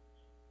fine.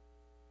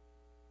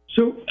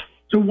 So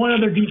one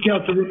other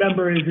detail to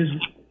remember is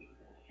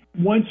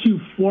once you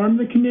form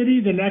the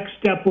committee, the next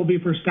step will be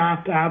for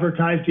staff to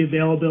advertise the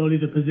availability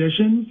of the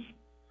positions.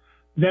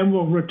 Then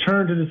we'll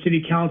return to the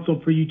city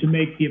council for you to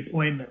make the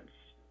appointments.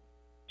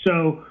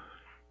 So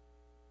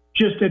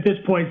just at this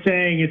point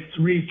saying it's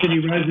 3 city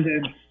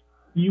residents,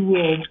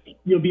 you'll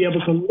be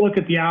able to look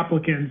at the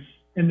applicants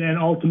and then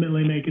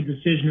ultimately make a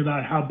decision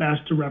about how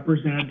best to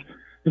represent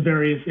the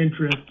various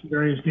interests,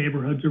 various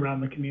neighborhoods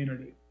around the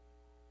community.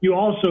 You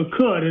also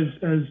could,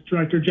 as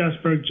Director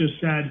Jesberg just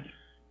said,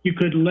 you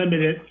could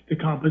limit it to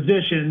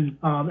composition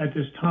at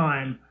this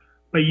time,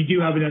 but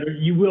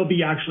you will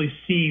be actually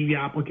seeing the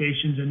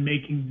applications and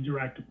making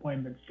direct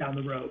appointments down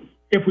the road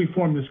if we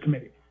form this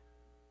committee.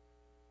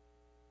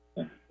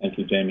 Thank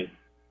you, Jamie.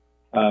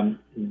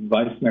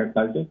 Vice Mayor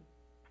Kaiser.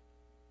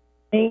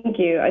 Thank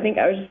you. I think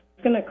I was just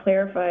going to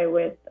clarify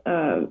with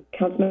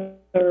Councilmember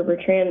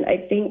Bertrand.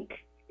 I think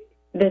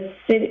the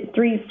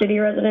 3 city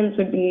residents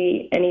would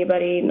be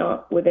anybody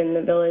not within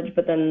the village,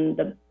 but then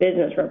the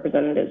business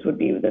representatives would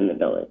be within the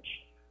village.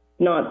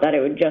 Not that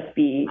it would just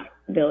be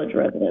village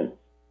residents.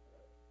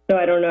 So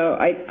I don't know.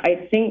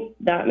 I think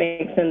that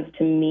makes sense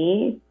to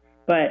me,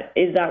 but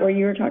is that what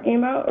you were talking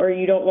about? Or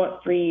you don't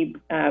want 3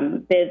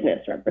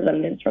 business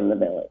representatives from the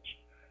village?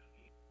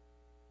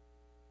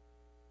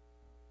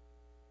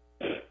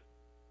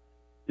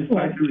 If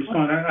I can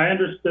respond, I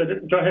understood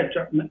it. Go ahead,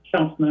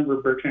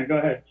 Councilmember Bertrand. Go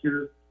ahead.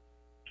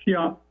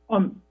 Yeah.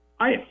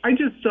 I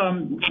just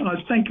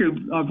thank you,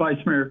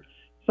 Vice Mayor.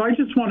 So I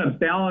just want to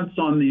balance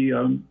on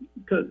the.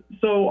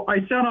 So I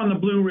sat on the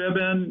blue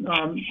ribbon.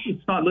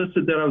 It's not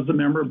listed that I was a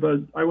member,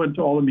 but I went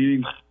to all the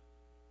meetings.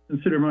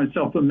 Consider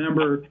myself a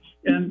member,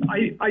 and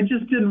I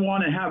just didn't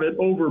want to have it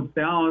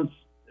overbalanced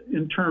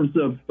in terms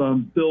of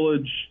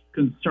village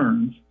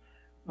concerns,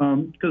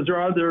 because there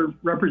are other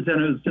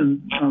representatives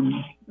in,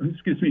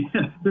 excuse me,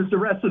 there's the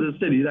rest of the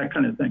city, that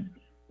kind of thing.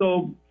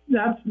 So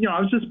that's, I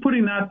was just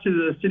putting that to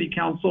the city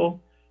council.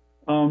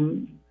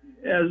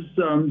 As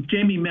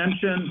Jamie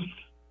mentioned,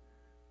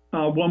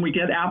 when we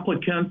get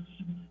applicants,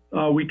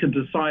 we can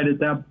decide at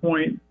that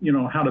point,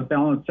 how to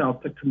balance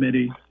out the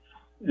committee.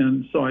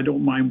 And so I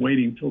don't mind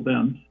waiting till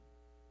then.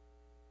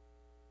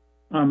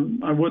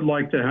 I would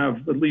like to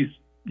have at least,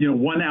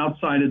 one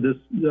outside of this,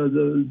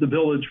 the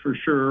village for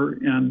sure,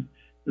 and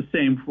the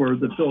same for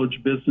the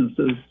village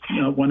businesses,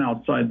 one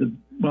outside there's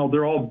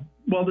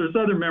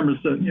other members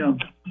that,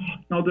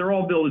 no, they're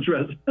all village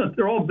residents,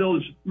 they're all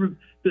village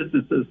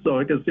businesses, so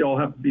I guess they all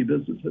have to be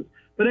businesses.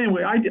 But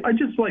anyway, I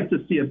just like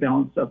to see a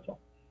balance, that's all.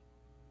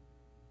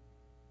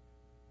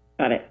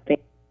 Got it. Thank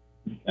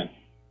you. Okay.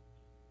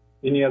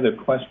 Any other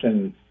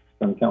questions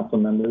from council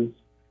members?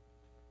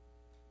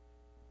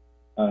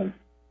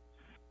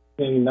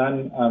 Seeing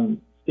none,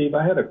 Steve,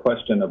 I had a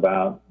question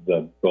about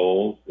the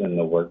goals in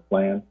the work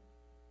plan.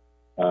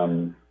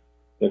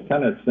 They're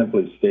kind of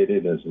simply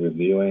stated as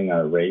reviewing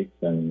our rates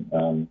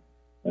and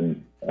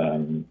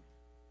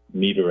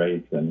meter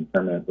rates and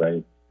permit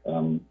rates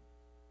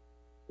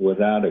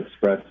without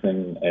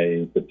expressing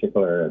a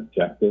particular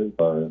objective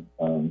or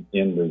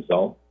end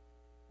result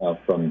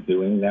from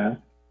doing that.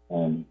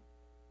 And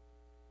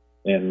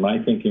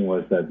my thinking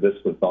was that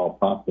this was all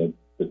prompted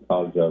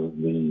because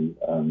of the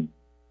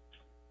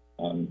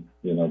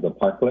the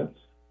parklets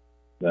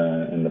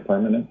and the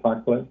permanent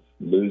parklets,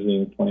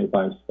 losing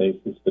 25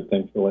 spaces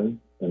potentially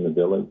in the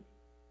village.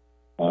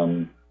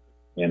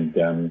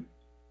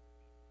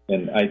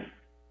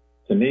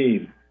 To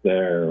me,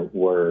 there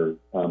were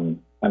kind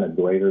of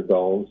greater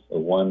goals.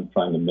 One,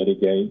 trying to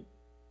mitigate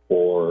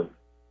for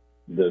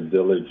the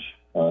village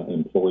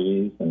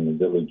employees and the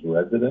village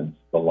residents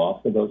the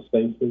loss of those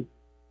spaces,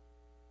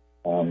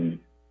 and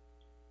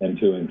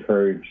to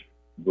encourage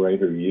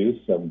greater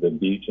use of the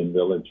beach and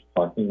village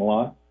parking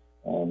lots,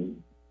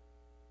 and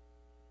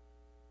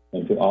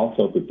to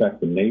also protect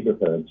the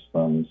neighborhoods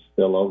from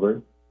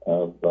spillover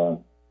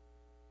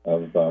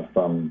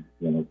from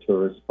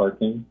tourist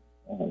parking.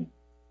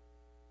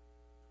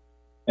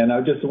 And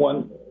I just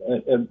want,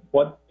 at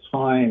what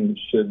time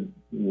should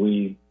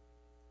we,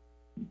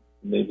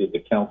 maybe the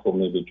council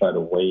maybe try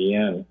to weigh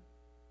in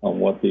on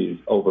what these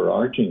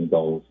overarching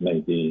goals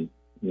may be,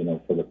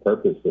 for the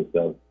purposes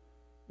of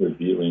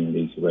reviewing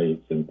these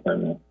rates and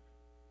permits?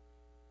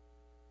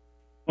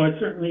 Well, I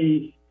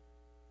certainly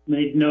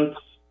made notes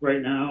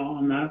right now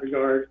on that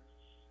regard.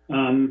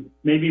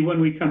 Maybe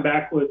when we come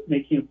back with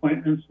making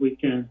appointments, we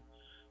can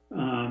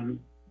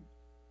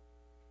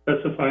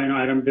specify an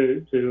item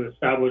to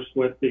establish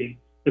what the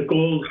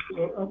goals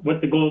of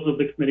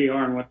the committee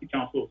are and what the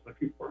council is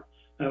looking for.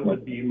 That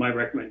would be my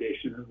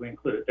recommendation as we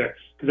include it there,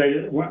 because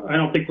I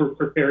don't think we're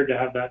prepared to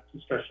have that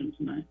discussion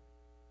tonight.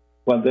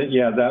 Well,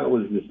 that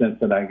was the sense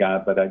that I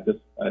got, but I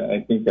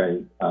think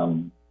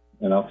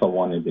and also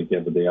wanted to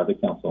give the other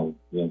council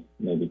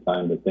maybe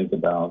time to think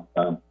about,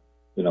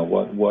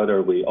 what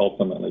are we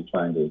ultimately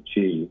trying to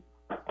achieve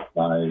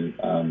by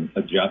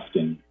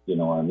adjusting,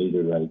 our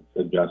meter rates,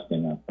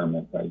 adjusting our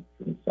permit rates,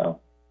 and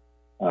so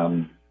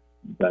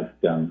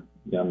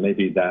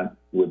maybe that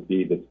would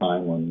be the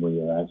time when we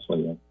are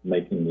actually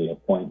making the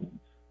appointments.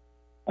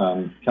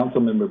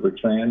 Councilmember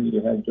Bertrand,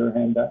 you had your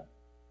hand up.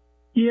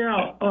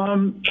 Yeah,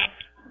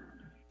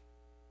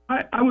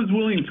 I was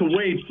willing to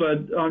wait,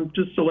 but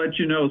just to let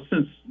you know,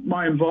 since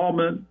my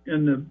involvement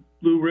in the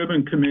Blue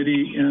Ribbon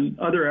Committee and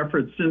other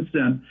efforts since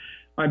then,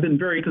 I've been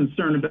very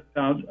concerned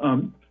about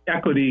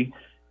equity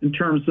in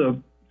terms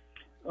of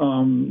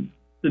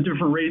the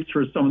different rates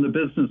for some of the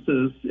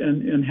businesses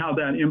and how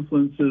that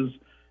influences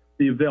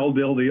the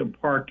availability of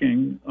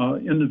parking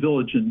in the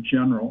village in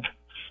general.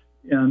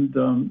 And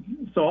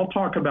so I'll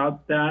talk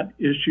about that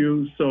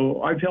issue.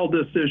 So I've held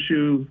this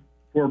issue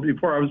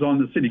before I was on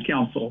the city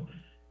council.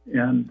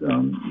 And,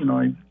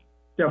 I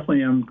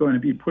definitely am going to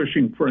be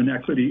pushing for an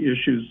equity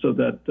issue so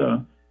that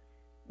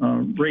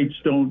rates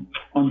don't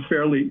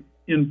unfairly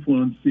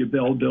influence the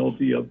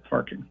availability of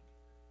parking.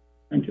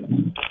 Thank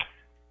you.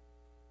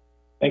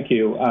 Thank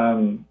you.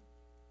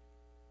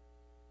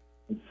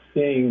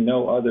 Seeing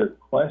no other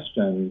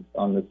questions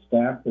on the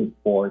staff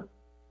report,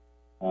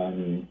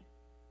 I'm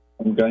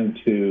going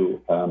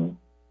to go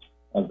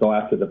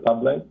after the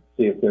public,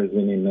 see if there's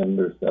any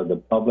members of the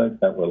public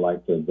that would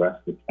like to address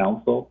the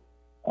council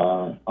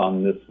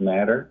on this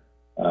matter.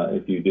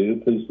 If you do,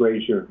 please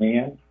raise your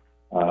hand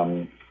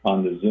on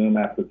the Zoom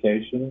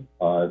application.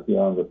 If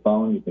you're on the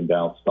phone, you can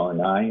dial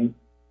 *9,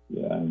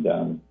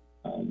 and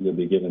you'll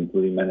be given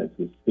 3 minutes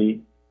to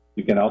speak.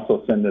 You can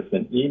also send us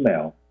an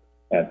email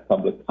at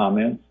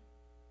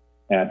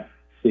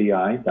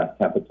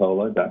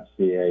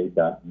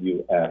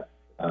publiccomments@ci.capitola.ca.us.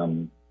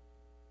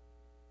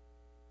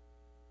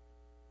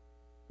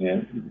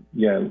 And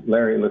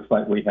Larry, it looks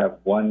like we have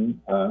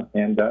one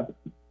hand up.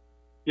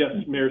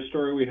 Yes, Mayor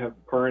Story, we have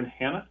Karin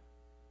Hannah.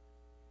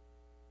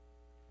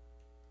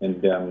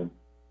 And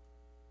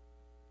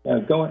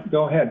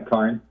Go ahead,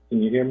 Karin.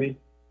 Can you hear me?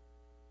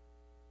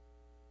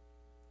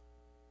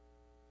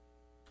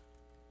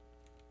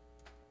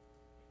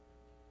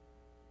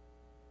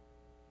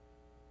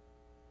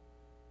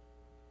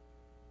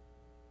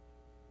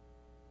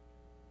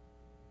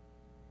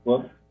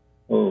 Well,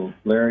 oh,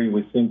 Larry,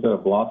 we seem to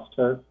have lost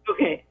her.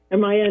 Okay,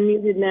 am I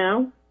unmuted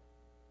now?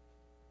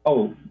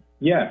 Oh,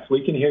 yes,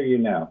 we can hear you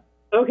now.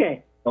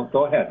 Okay. Oh,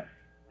 go ahead.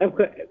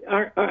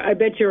 I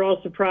bet you're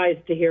all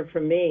surprised to hear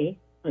from me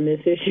on this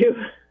issue.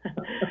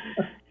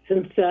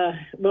 Since,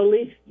 well, at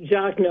least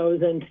Jacques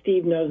knows and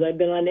Steve knows, I've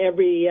been on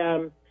every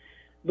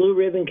Blue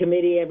Ribbon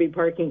Committee, every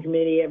parking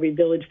committee, every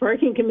village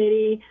parking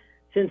committee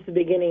since the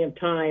beginning of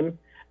time.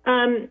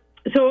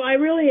 So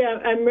I'm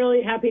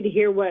really happy to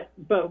hear what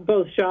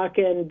both Jacques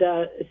and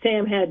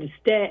Sam had to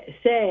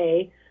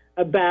say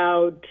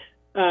about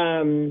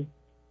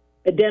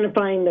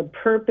identifying the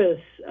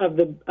purpose of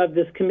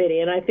this committee.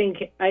 And I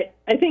think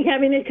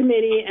having a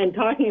committee and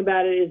talking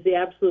about it is the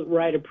absolute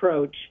right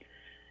approach,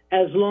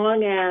 as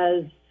long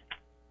as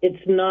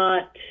it's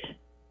not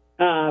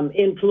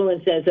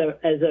influenced as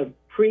a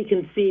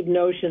preconceived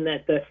notion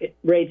that the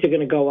rates are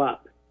going to go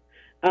up.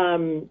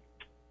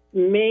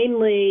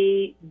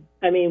 Mainly,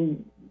 that's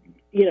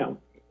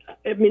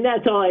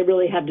all I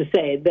really have to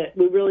say, that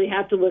we really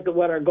have to look at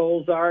what our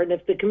goals are. And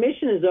if the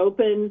commission is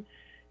open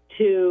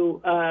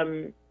to,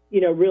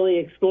 really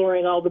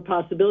exploring all the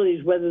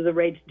possibilities, whether the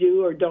rates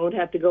do or don't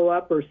have to go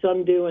up, or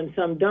some do and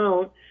some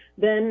don't,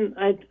 then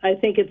I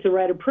think it's the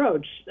right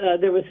approach.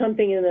 There was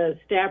something in the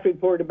staff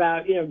report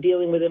about,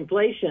 dealing with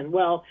inflation.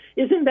 Well,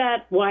 isn't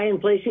that why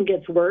inflation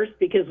gets worse?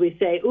 Because we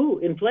say, ooh,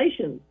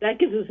 inflation, that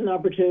gives us an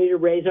opportunity to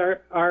raise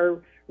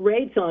our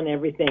rates on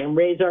everything and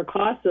raise our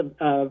costs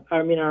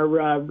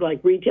our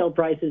like retail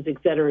prices, et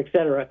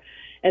cetera,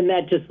 and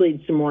that just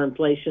leads to more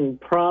inflation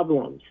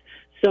problems.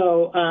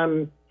 So,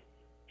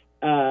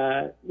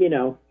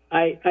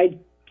 I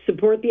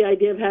support the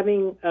idea of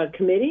having a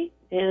committee,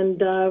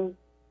 and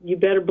you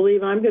better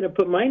believe I'm going to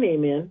put my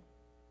name in.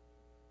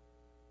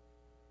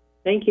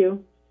 Thank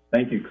you.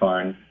 Thank you,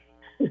 Karin.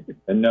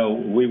 And no,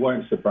 we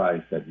weren't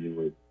surprised that you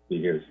would be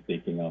here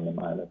speaking on the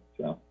matter.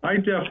 So I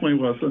definitely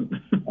wasn't.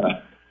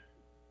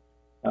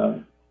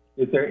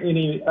 Is there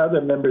any other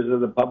members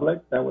of the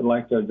public that would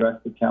like to address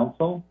the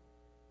council?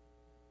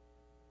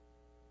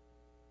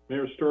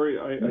 Mayor Story,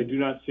 I do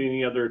not see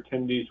any other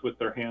attendees with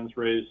their hands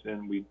raised,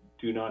 and we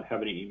do not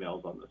have any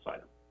emails on this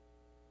item.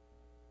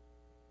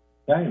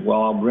 Okay,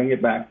 well, I'll bring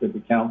it back to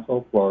the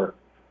council for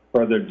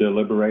further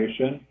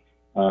deliberation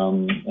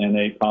and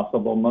a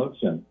possible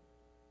motion.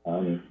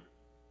 Is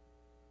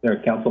there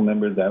a council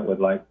member that would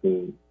like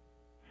to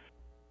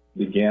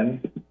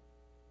begin?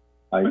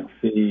 I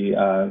see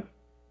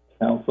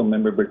Council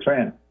Member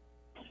Bertrand.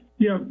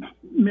 Yeah,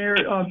 Mayor,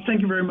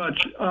 thank you very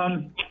much.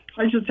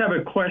 I just have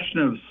a question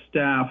of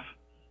staff.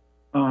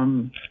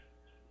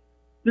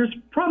 There's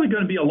probably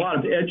going to be a lot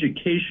of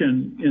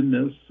education in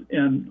this,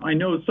 and I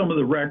know some of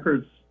the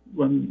records,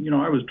 when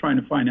I was trying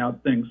to find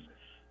out things,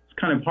 it's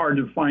kind of hard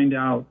to find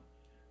out.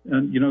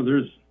 And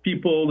there's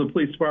people, the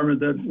police department,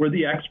 that were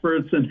the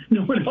experts, and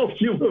no one else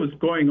knew what was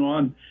going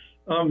on.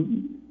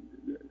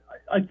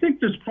 I think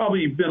there's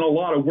probably been a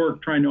lot of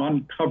work trying to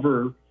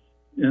uncover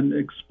and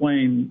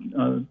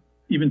explain,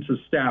 even to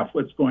staff,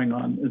 what's going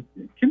on.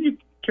 Can you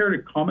care to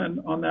comment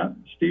on that,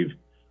 Steve?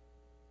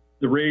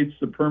 The rates,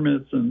 the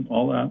permits, and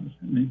all that?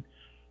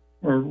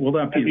 Or will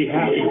that be? I'd be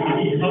happy.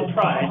 I'll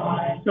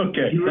try.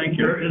 Okay, thank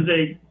you. There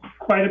is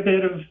quite a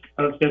bit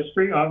of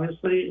history,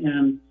 obviously,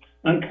 and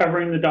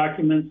uncovering the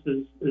documents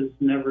is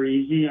never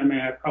easy.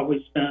 I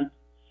probably spent,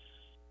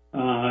 it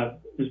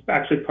was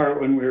actually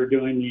part when we were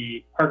doing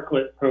the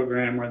Parklet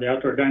program or the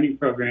outdoor dining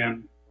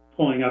program,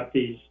 pulling up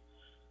the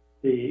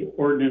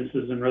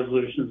ordinances and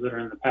resolutions that are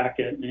in the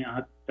packet, and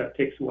that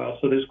takes a while.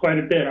 So there's quite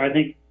a bit. I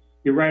think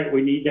you're right.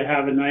 We need to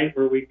have a night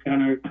where we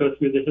kind of go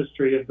through the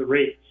history of the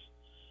rates,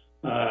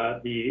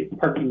 the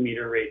parking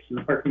meter rates and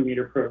the parking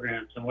meter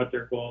programs and what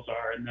their goals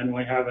are. And then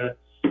we'll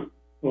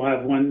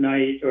have one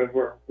night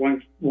or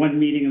one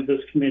meeting of this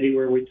committee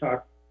where we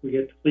get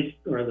the police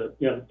or the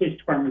police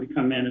department to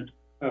come in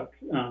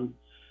and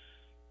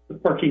the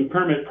parking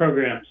permit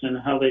programs and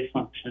how they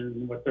function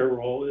and what their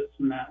role is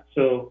in that.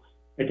 So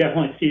I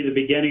definitely see the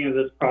beginning of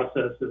this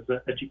process as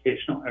an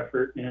educational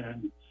effort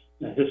and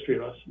a history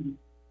lesson.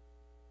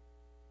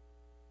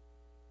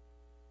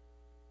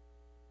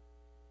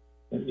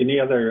 Any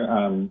other?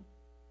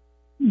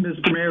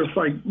 Mr. Mayor, if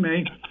I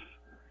may.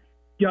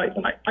 Yeah,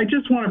 I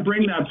just want to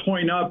bring that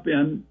point up,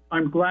 and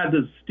I'm glad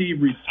that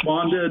Steve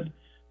responded.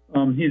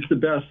 He's the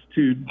best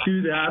to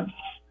do that.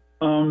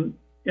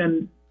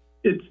 And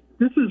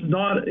this is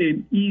not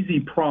an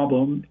easy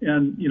problem,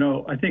 and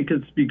I think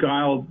it's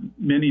beguiled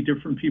many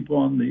different people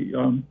on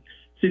the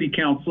city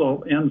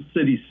council and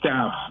city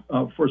staff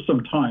for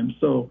some time.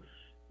 So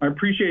I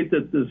appreciate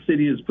that the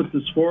city has put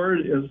this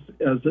forward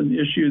as an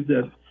issue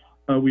that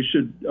we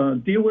should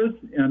deal with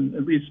and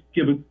at least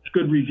give a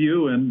good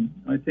review. And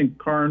I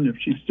think Karin, if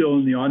she's still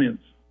in the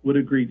audience, would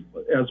agree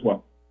as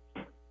well.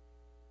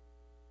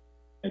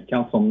 And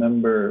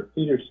Councilmember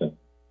Peterson.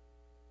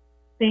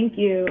 Thank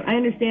you. I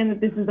understand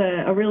that this is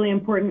a really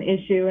important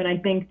issue, and I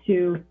think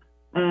to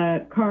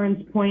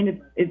Karin's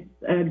point, it's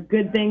a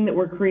good thing that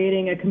we're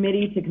creating a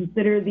committee to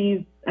consider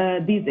these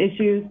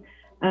issues.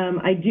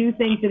 I do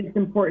think that it's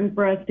important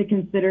for us to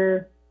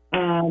consider,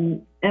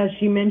 as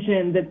she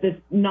mentioned, that this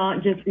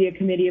not just be a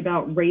committee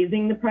about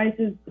raising the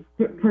prices,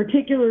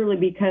 particularly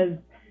because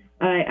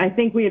I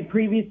think we had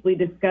previously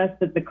discussed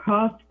that the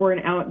cost for an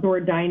outdoor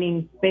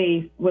dining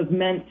space was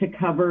meant to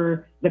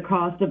cover the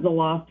cost of the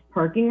lost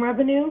parking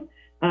revenue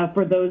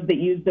for those that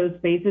use those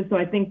spaces. So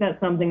I think that's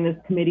something this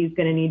committee is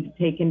going to need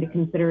to take into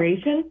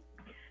consideration.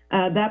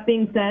 That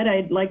being said,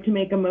 I'd like to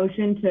make a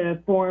motion to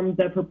form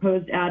the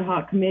proposed ad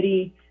hoc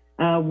committee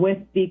with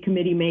the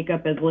committee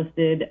makeup as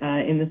listed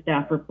in the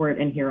staff report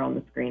and here on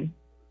the screen.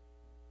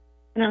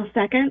 And I'll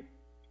second.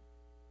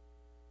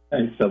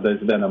 Okay, so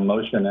there's been a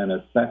motion and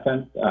a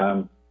second.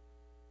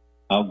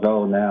 I'll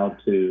go now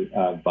to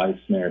Vice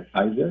Mayor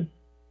Kaiser.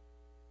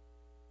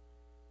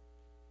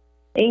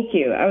 Thank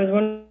you. I was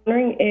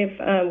wondering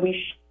if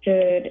we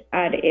should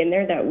add in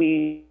there that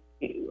we,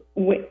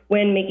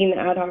 when making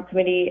the ad hoc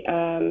committee,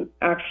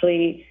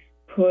 actually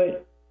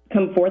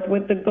come forth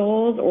with the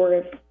goals, or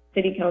if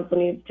City Council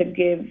needs to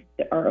give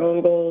our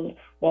own goals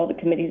while the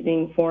committee is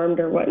being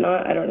formed or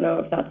whatnot. I don't know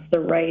if that's the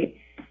right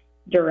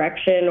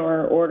direction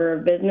or order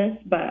of business,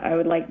 but I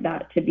would like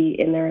that to be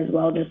in there as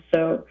well, just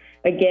so,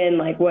 again,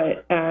 like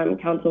what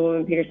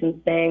Councilwoman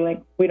Peterson's saying,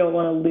 like we don't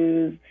want to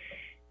lose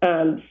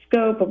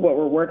scope of what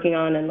we're working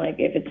on, and like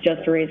if it's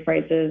just to raise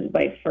prices,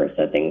 vice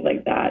versa, things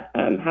like that,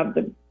 have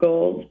the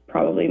goals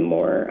probably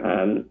more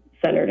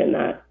centered in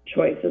that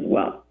choice as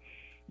well.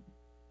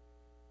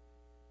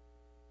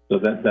 So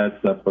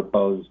that's a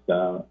proposed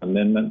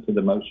amendment to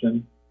the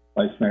motion,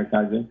 Vice Mayor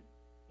Kaiser?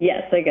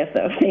 Yes, I guess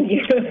so. Thank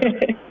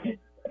you.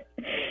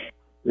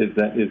 Is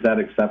that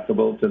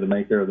acceptable to the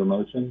maker of the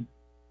motion?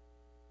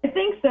 I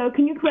think so.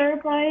 Can you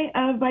clarify,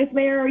 Vice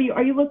Mayor?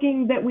 Are you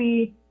looking that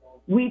we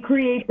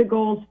create the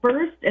goals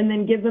first and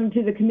then give them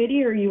to the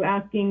committee, or are you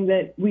asking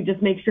that we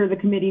just make sure the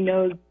committee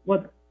knows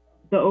what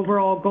the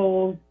overall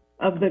goals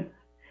of the?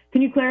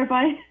 Can you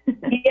clarify?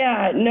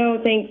 Yeah.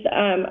 No, thanks.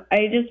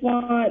 I just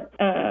want.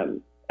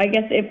 I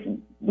guess if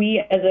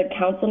we as a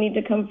council need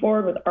to come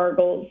forward with our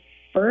goals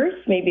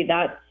first, maybe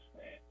that's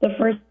the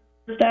first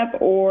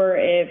step, or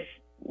if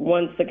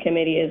once the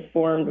committee is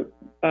formed,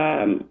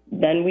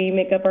 then we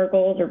make up our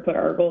goals or put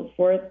our goals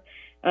forth.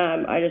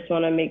 I just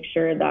want to make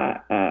sure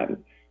that,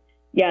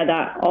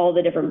 that all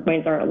the different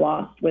points aren't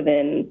lost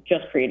within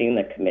just creating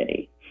the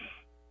committee.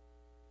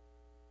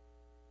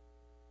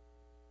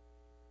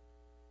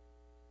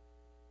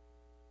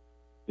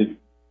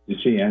 Did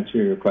she answer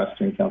your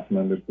question,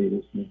 Councilmember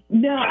Peterson?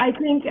 No, I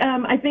think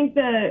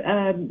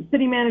the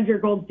city manager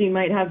Goldstein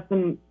might have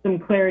some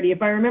clarity.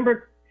 If I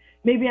remember,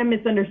 maybe I'm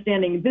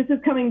misunderstanding. This is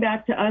coming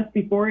back to us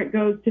before it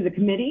goes to the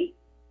committee?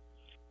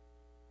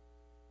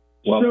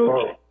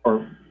 Well,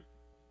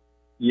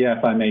 yeah,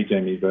 if I may,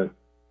 Jamie, but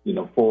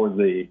for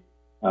the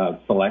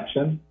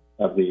selection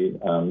of the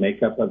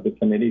makeup of the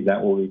committee,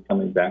 that will be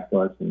coming back to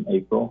us in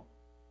April.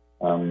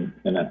 And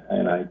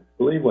I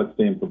believe what's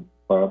being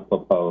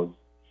proposed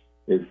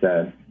is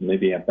that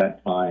maybe at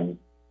that time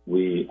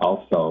we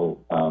also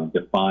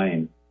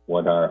define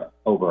what our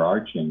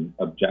overarching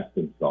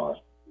objectives are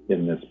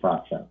in this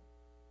process,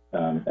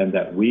 and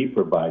that we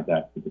provide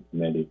that to the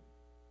committee.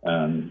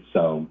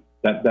 So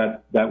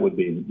that would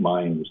be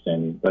my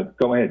understanding. But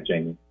go ahead,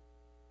 Jamie.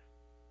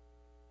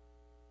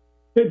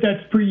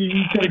 That's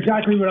you said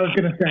exactly what I was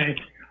going to say.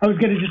 I was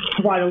going to just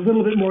provide a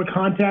little bit more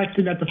context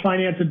in that the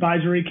Finance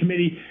Advisory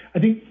Committee, I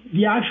think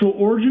the actual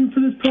origin for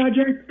this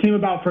project came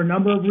about for a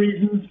number of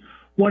reasons,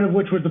 one of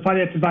which was the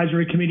Finance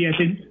Advisory Committee, I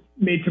think,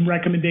 made some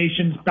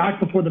recommendations back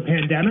before the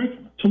pandemic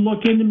to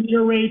look into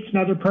meter rates and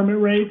other permit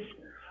rates.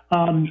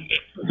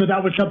 So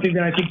that was something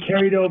that I think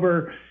carried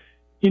over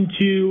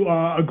into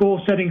a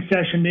goal-setting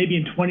session maybe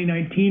in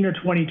 2019 or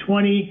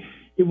 2020.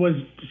 It was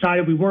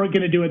decided we weren't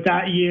going to do it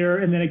that year,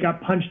 and then it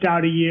got punched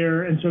out a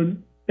year, and so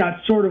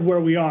that's sort of where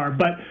we are.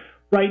 But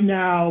right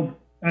now,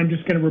 I'm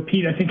just going to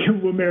repeat, I think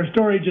what Mayor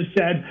Story just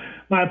said,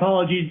 my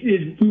apologies,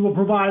 is we will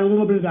provide a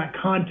little bit of that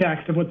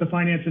context of what the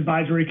Finance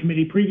Advisory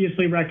Committee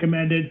previously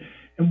recommended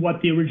and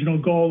what the original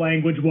goal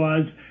language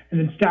was, and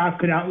then staff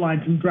could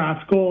outline some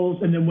draft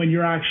goals, and then when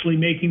you're actually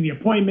making the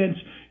appointments,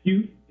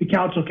 the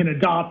council can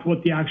adopt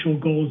what the actual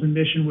goals and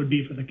mission would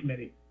be for the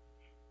committee.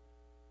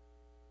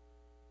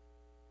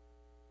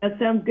 That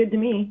sounds good to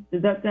me.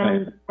 Does that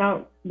sound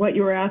about what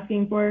you were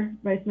asking for,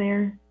 Vice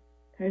Mayor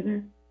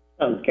Kaiser?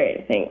 Sounds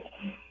great, thanks.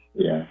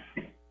 Yeah.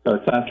 So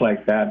it sounds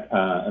like that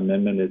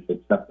amendment is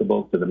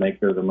acceptable to the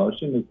maker of the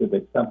motion. Is it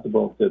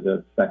acceptable to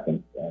the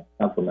second,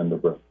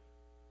 Councilmember Brooks?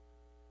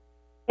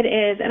 It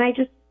is, and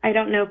I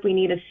don't know if we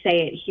need to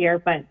say it here,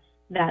 but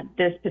that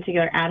this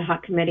particular ad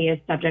hoc committee is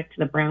subject to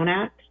the Brown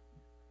Act.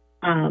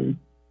 And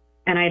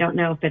I don't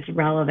know if it's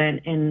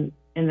relevant in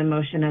the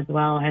motion as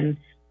well. And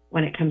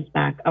when it comes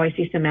back, oh, I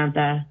see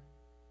Samantha,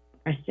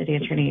 our city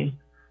attorney.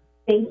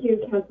 Thank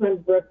you, Councilman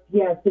Brooks.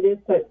 Yes, it is.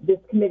 This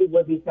committee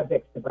would be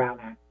subject to the Brown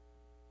Act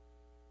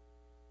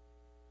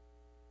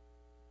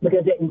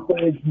because it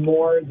includes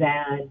more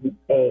than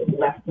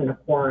less than a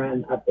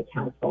quorum of the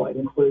council. It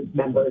includes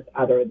members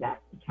other than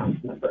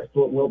council members,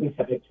 so it will be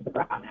subject to the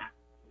Brown Act.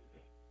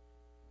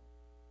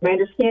 My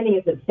understanding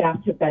is that staff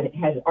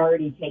has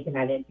already taken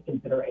that into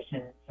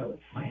consideration, and so is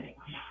planning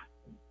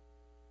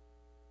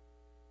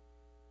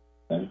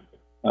on that. Okay.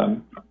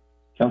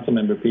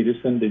 Councilmember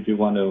Peterson, did you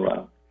want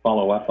to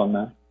follow up on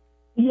that?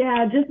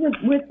 Yeah, just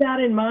with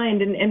that in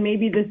mind, and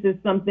maybe this is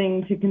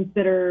something to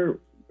consider.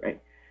 Right?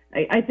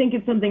 I think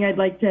it's something I'd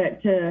like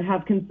to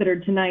have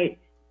considered tonight.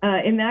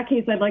 In that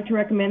case, I'd like to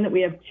recommend that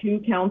we have 2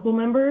 council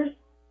members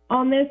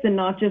on this and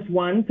not just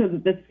 1, so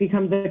that this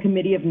becomes a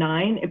committee of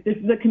 9. If this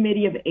is a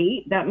committee of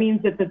 8, that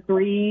means that the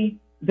 3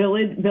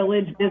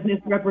 village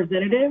business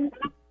representatives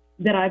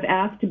that I've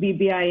asked to be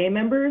BIA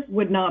members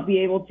would not be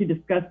able to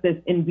discuss this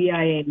in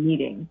BIA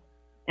meetings.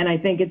 And I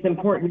think it's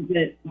important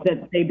that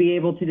they be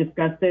able to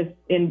discuss this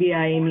in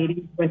BIA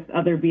meetings with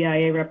other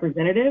BIA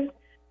representatives.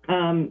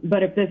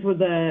 But if this was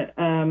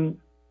a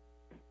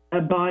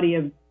body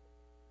of,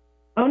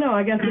 oh no,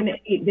 I guess in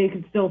 8 they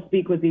could still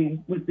speak with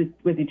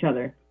each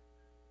other.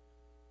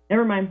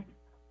 Never mind.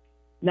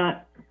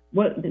 Not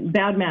what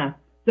bad math.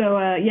 So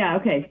yeah,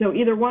 okay. So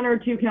either 1 or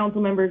 2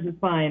 council members is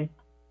fine.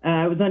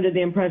 I was under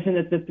the impression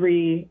that the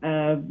 3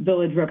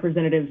 village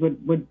representatives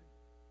would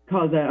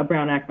cause a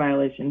Brown Act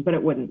violation, but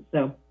it wouldn't.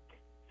 So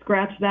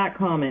scratch that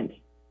comment.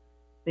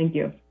 Thank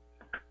you.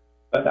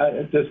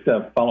 Just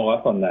to follow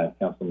up on that,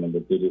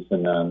 Councilmember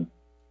Peterson,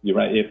 you're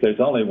right. If there's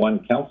only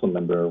 1 council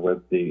member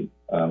with the,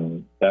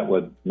 that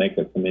would make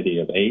a committee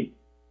of 8,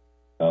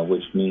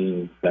 which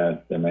means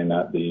that there may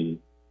not be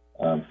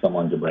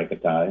someone to break a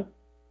tie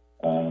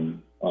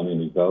on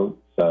any vote.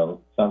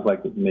 So sounds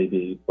like it may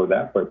be, for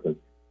that purpose,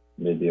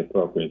 it may be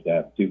appropriate to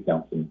have 2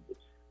 council members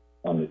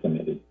on the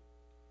committee.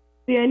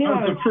 See, I knew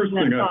that was the first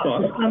thing I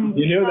thought.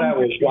 You knew that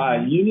was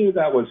why. You knew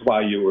that was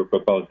why you were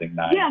proposing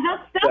 9. Yeah,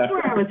 that's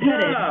where I was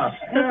headed. Yeah.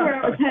 That's where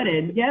I was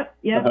headed. Yep.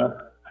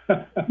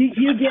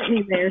 You get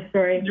me there,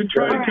 Story. You're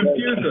trying to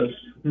confuse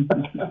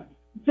us.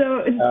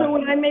 So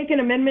would I make an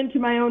amendment to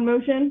my own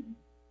motion,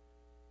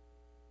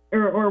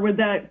 or would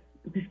that?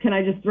 Can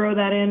I just throw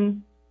that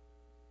in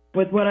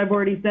with what I've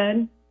already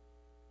said?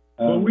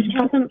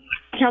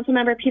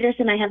 Councilmember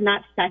Peterson, I have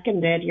not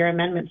seconded your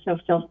amendment, so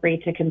feel free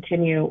to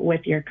continue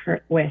with your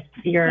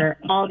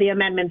all the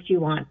amendments you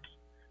want.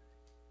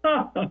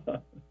 I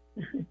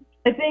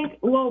think,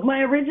 well, my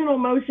original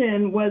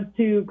motion was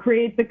to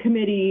create the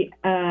committee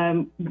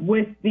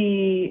with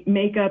the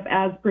makeup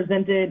as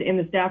presented in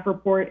the staff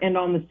report and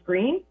on the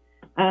screen,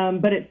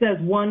 but it says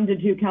 1 to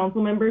 2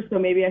 council members, so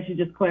maybe I should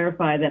just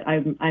clarify that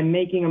I'm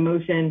making a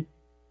motion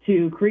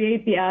to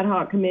create the ad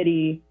hoc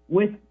committee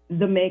with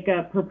the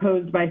makeup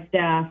proposed by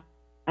staff,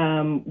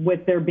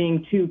 with there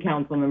being 2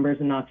 council members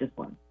and not just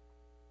 1.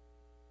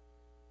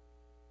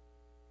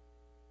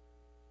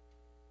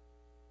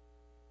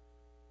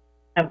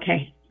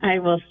 Okay, I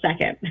will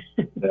second.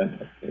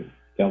 Okay.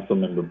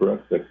 Councilmember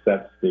Brooks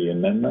accepts the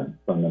amendment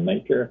from the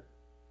maker.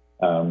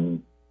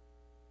 And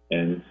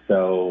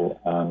so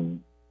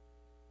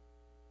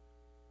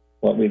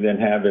what we then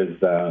have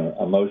is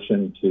a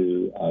motion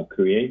to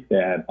create the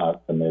ad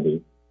hoc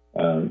committee.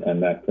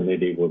 And that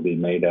committee will be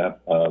made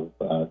up of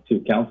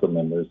 2 council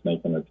members,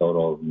 making a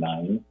total of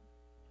 9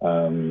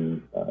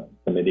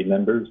 committee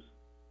members.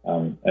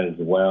 As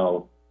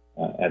well,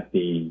 at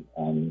the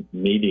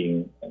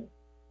meeting,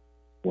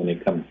 when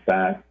it comes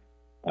back,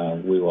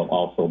 we will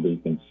also be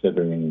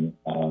considering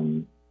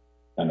kind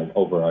of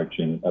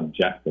overarching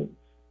objectives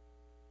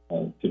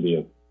to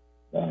be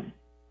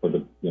for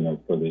the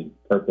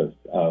purpose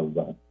of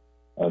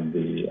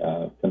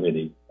the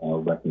committee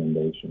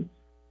recommendations.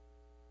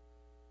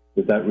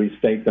 Does that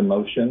restate the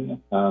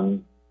motion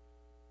and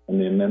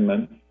the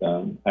amendment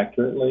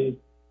accurately?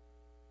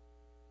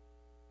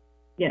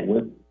 Yes.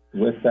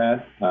 With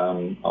that,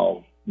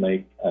 I'll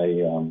make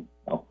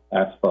I'll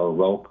ask for a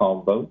roll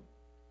call vote.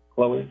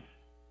 Chloe?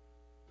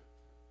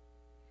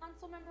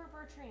 Councilmember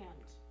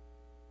Bertrand.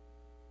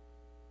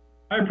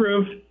 I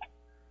approve.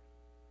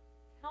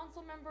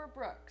 Councilmember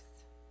Brooks.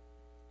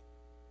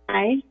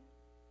 Aye.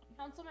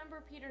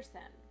 Councilmember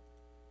Peterson.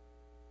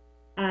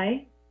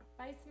 Aye.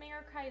 Vice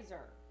Mayor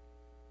Kaiser.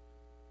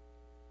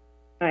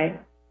 Aye.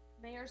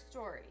 Mayor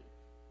Story.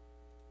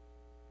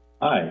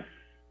 Aye.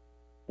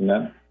 And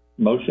that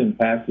motion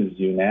passes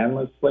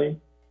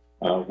unanimously,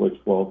 which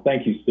will,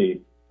 thank you,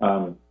 Steve,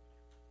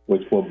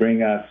 which will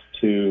bring us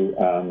to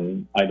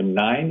item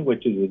 9,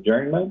 which is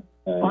adjournment.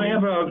 I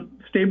have a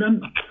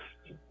statement.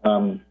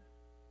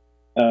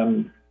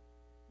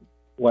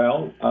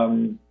 What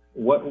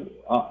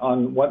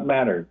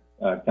matter,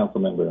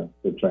 Councilmember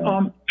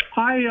Bertrand?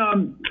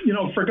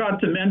 I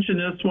forgot to mention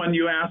this when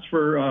you asked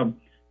for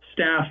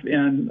staff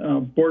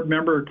and board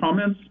member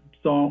comments.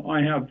 So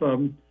I have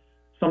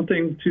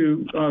something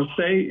to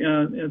say.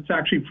 It's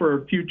actually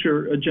for a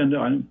future agenda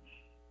item.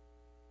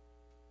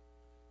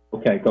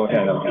 Okay, go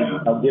ahead.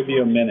 I'll give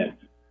you a minute.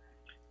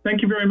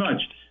 Thank you very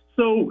much.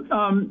 So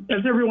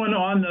as everyone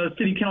on the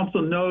City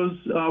Council knows,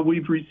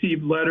 we've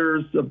received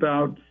letters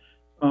about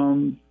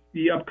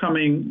the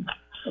upcoming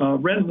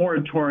rent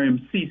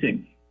moratorium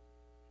ceasing.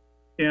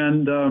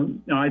 And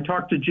I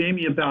talked to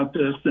Jamie about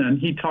this, and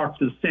he talked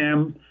to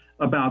Sam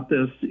about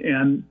this,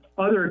 and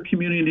other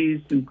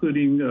communities,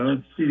 including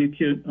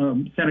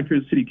Santa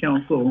Cruz City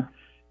Council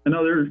and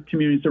other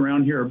communities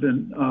around here have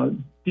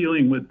been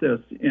dealing with this.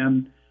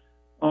 And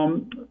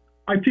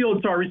I feel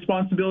it's our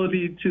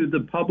responsibility to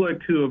the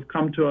public who have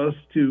come to us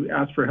to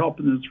ask for help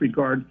in this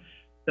regard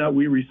that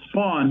we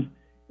respond.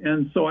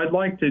 And so I'd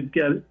like to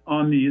get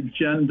on the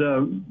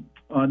agenda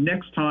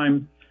next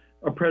time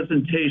a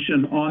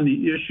presentation on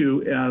the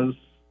issue as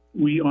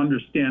we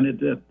understand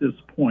it at this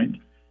point.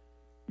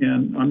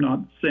 And I'm not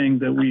saying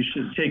that we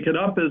should take it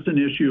up as an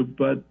issue,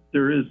 but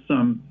there is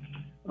some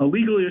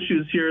legal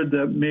issues here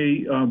that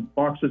may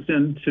box us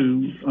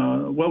into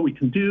what we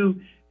can do.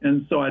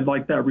 And so I'd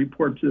like that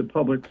report to the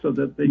public so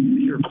that they can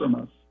hear from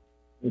us.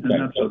 Okay.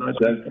 And that's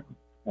what I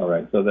all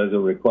right. So there's a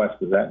request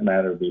that that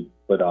matter be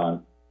put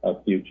on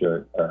a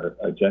future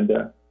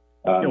agenda.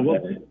 Yeah,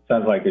 well, it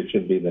sounds like it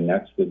should be the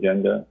next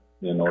agenda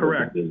in order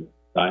correct. to be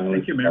timely.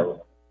 Thank you, Mayor.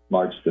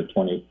 March the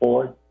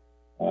 24th.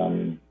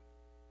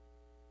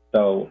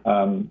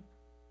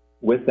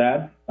 With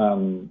that,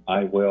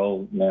 I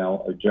will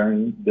now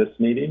adjourn this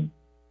meeting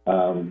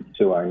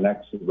to our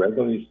next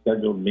regularly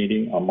scheduled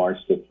meeting on March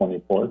the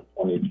 24th,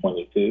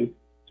 2022,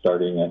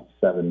 starting at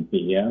 7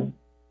 p.m.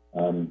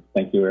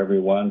 Thank you,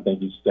 everyone.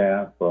 Thank you,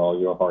 staff, for all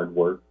your hard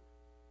work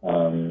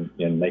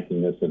in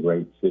making this a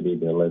great city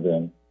to live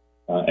in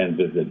and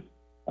visit.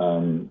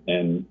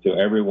 And to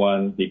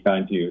everyone, be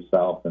kind to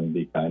yourself and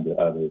be kind to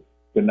others.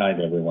 Good night,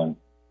 everyone.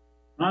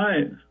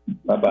 Hi.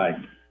 Bye-bye.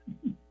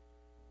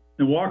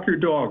 And walk your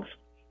dogs.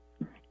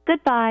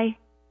 Goodbye.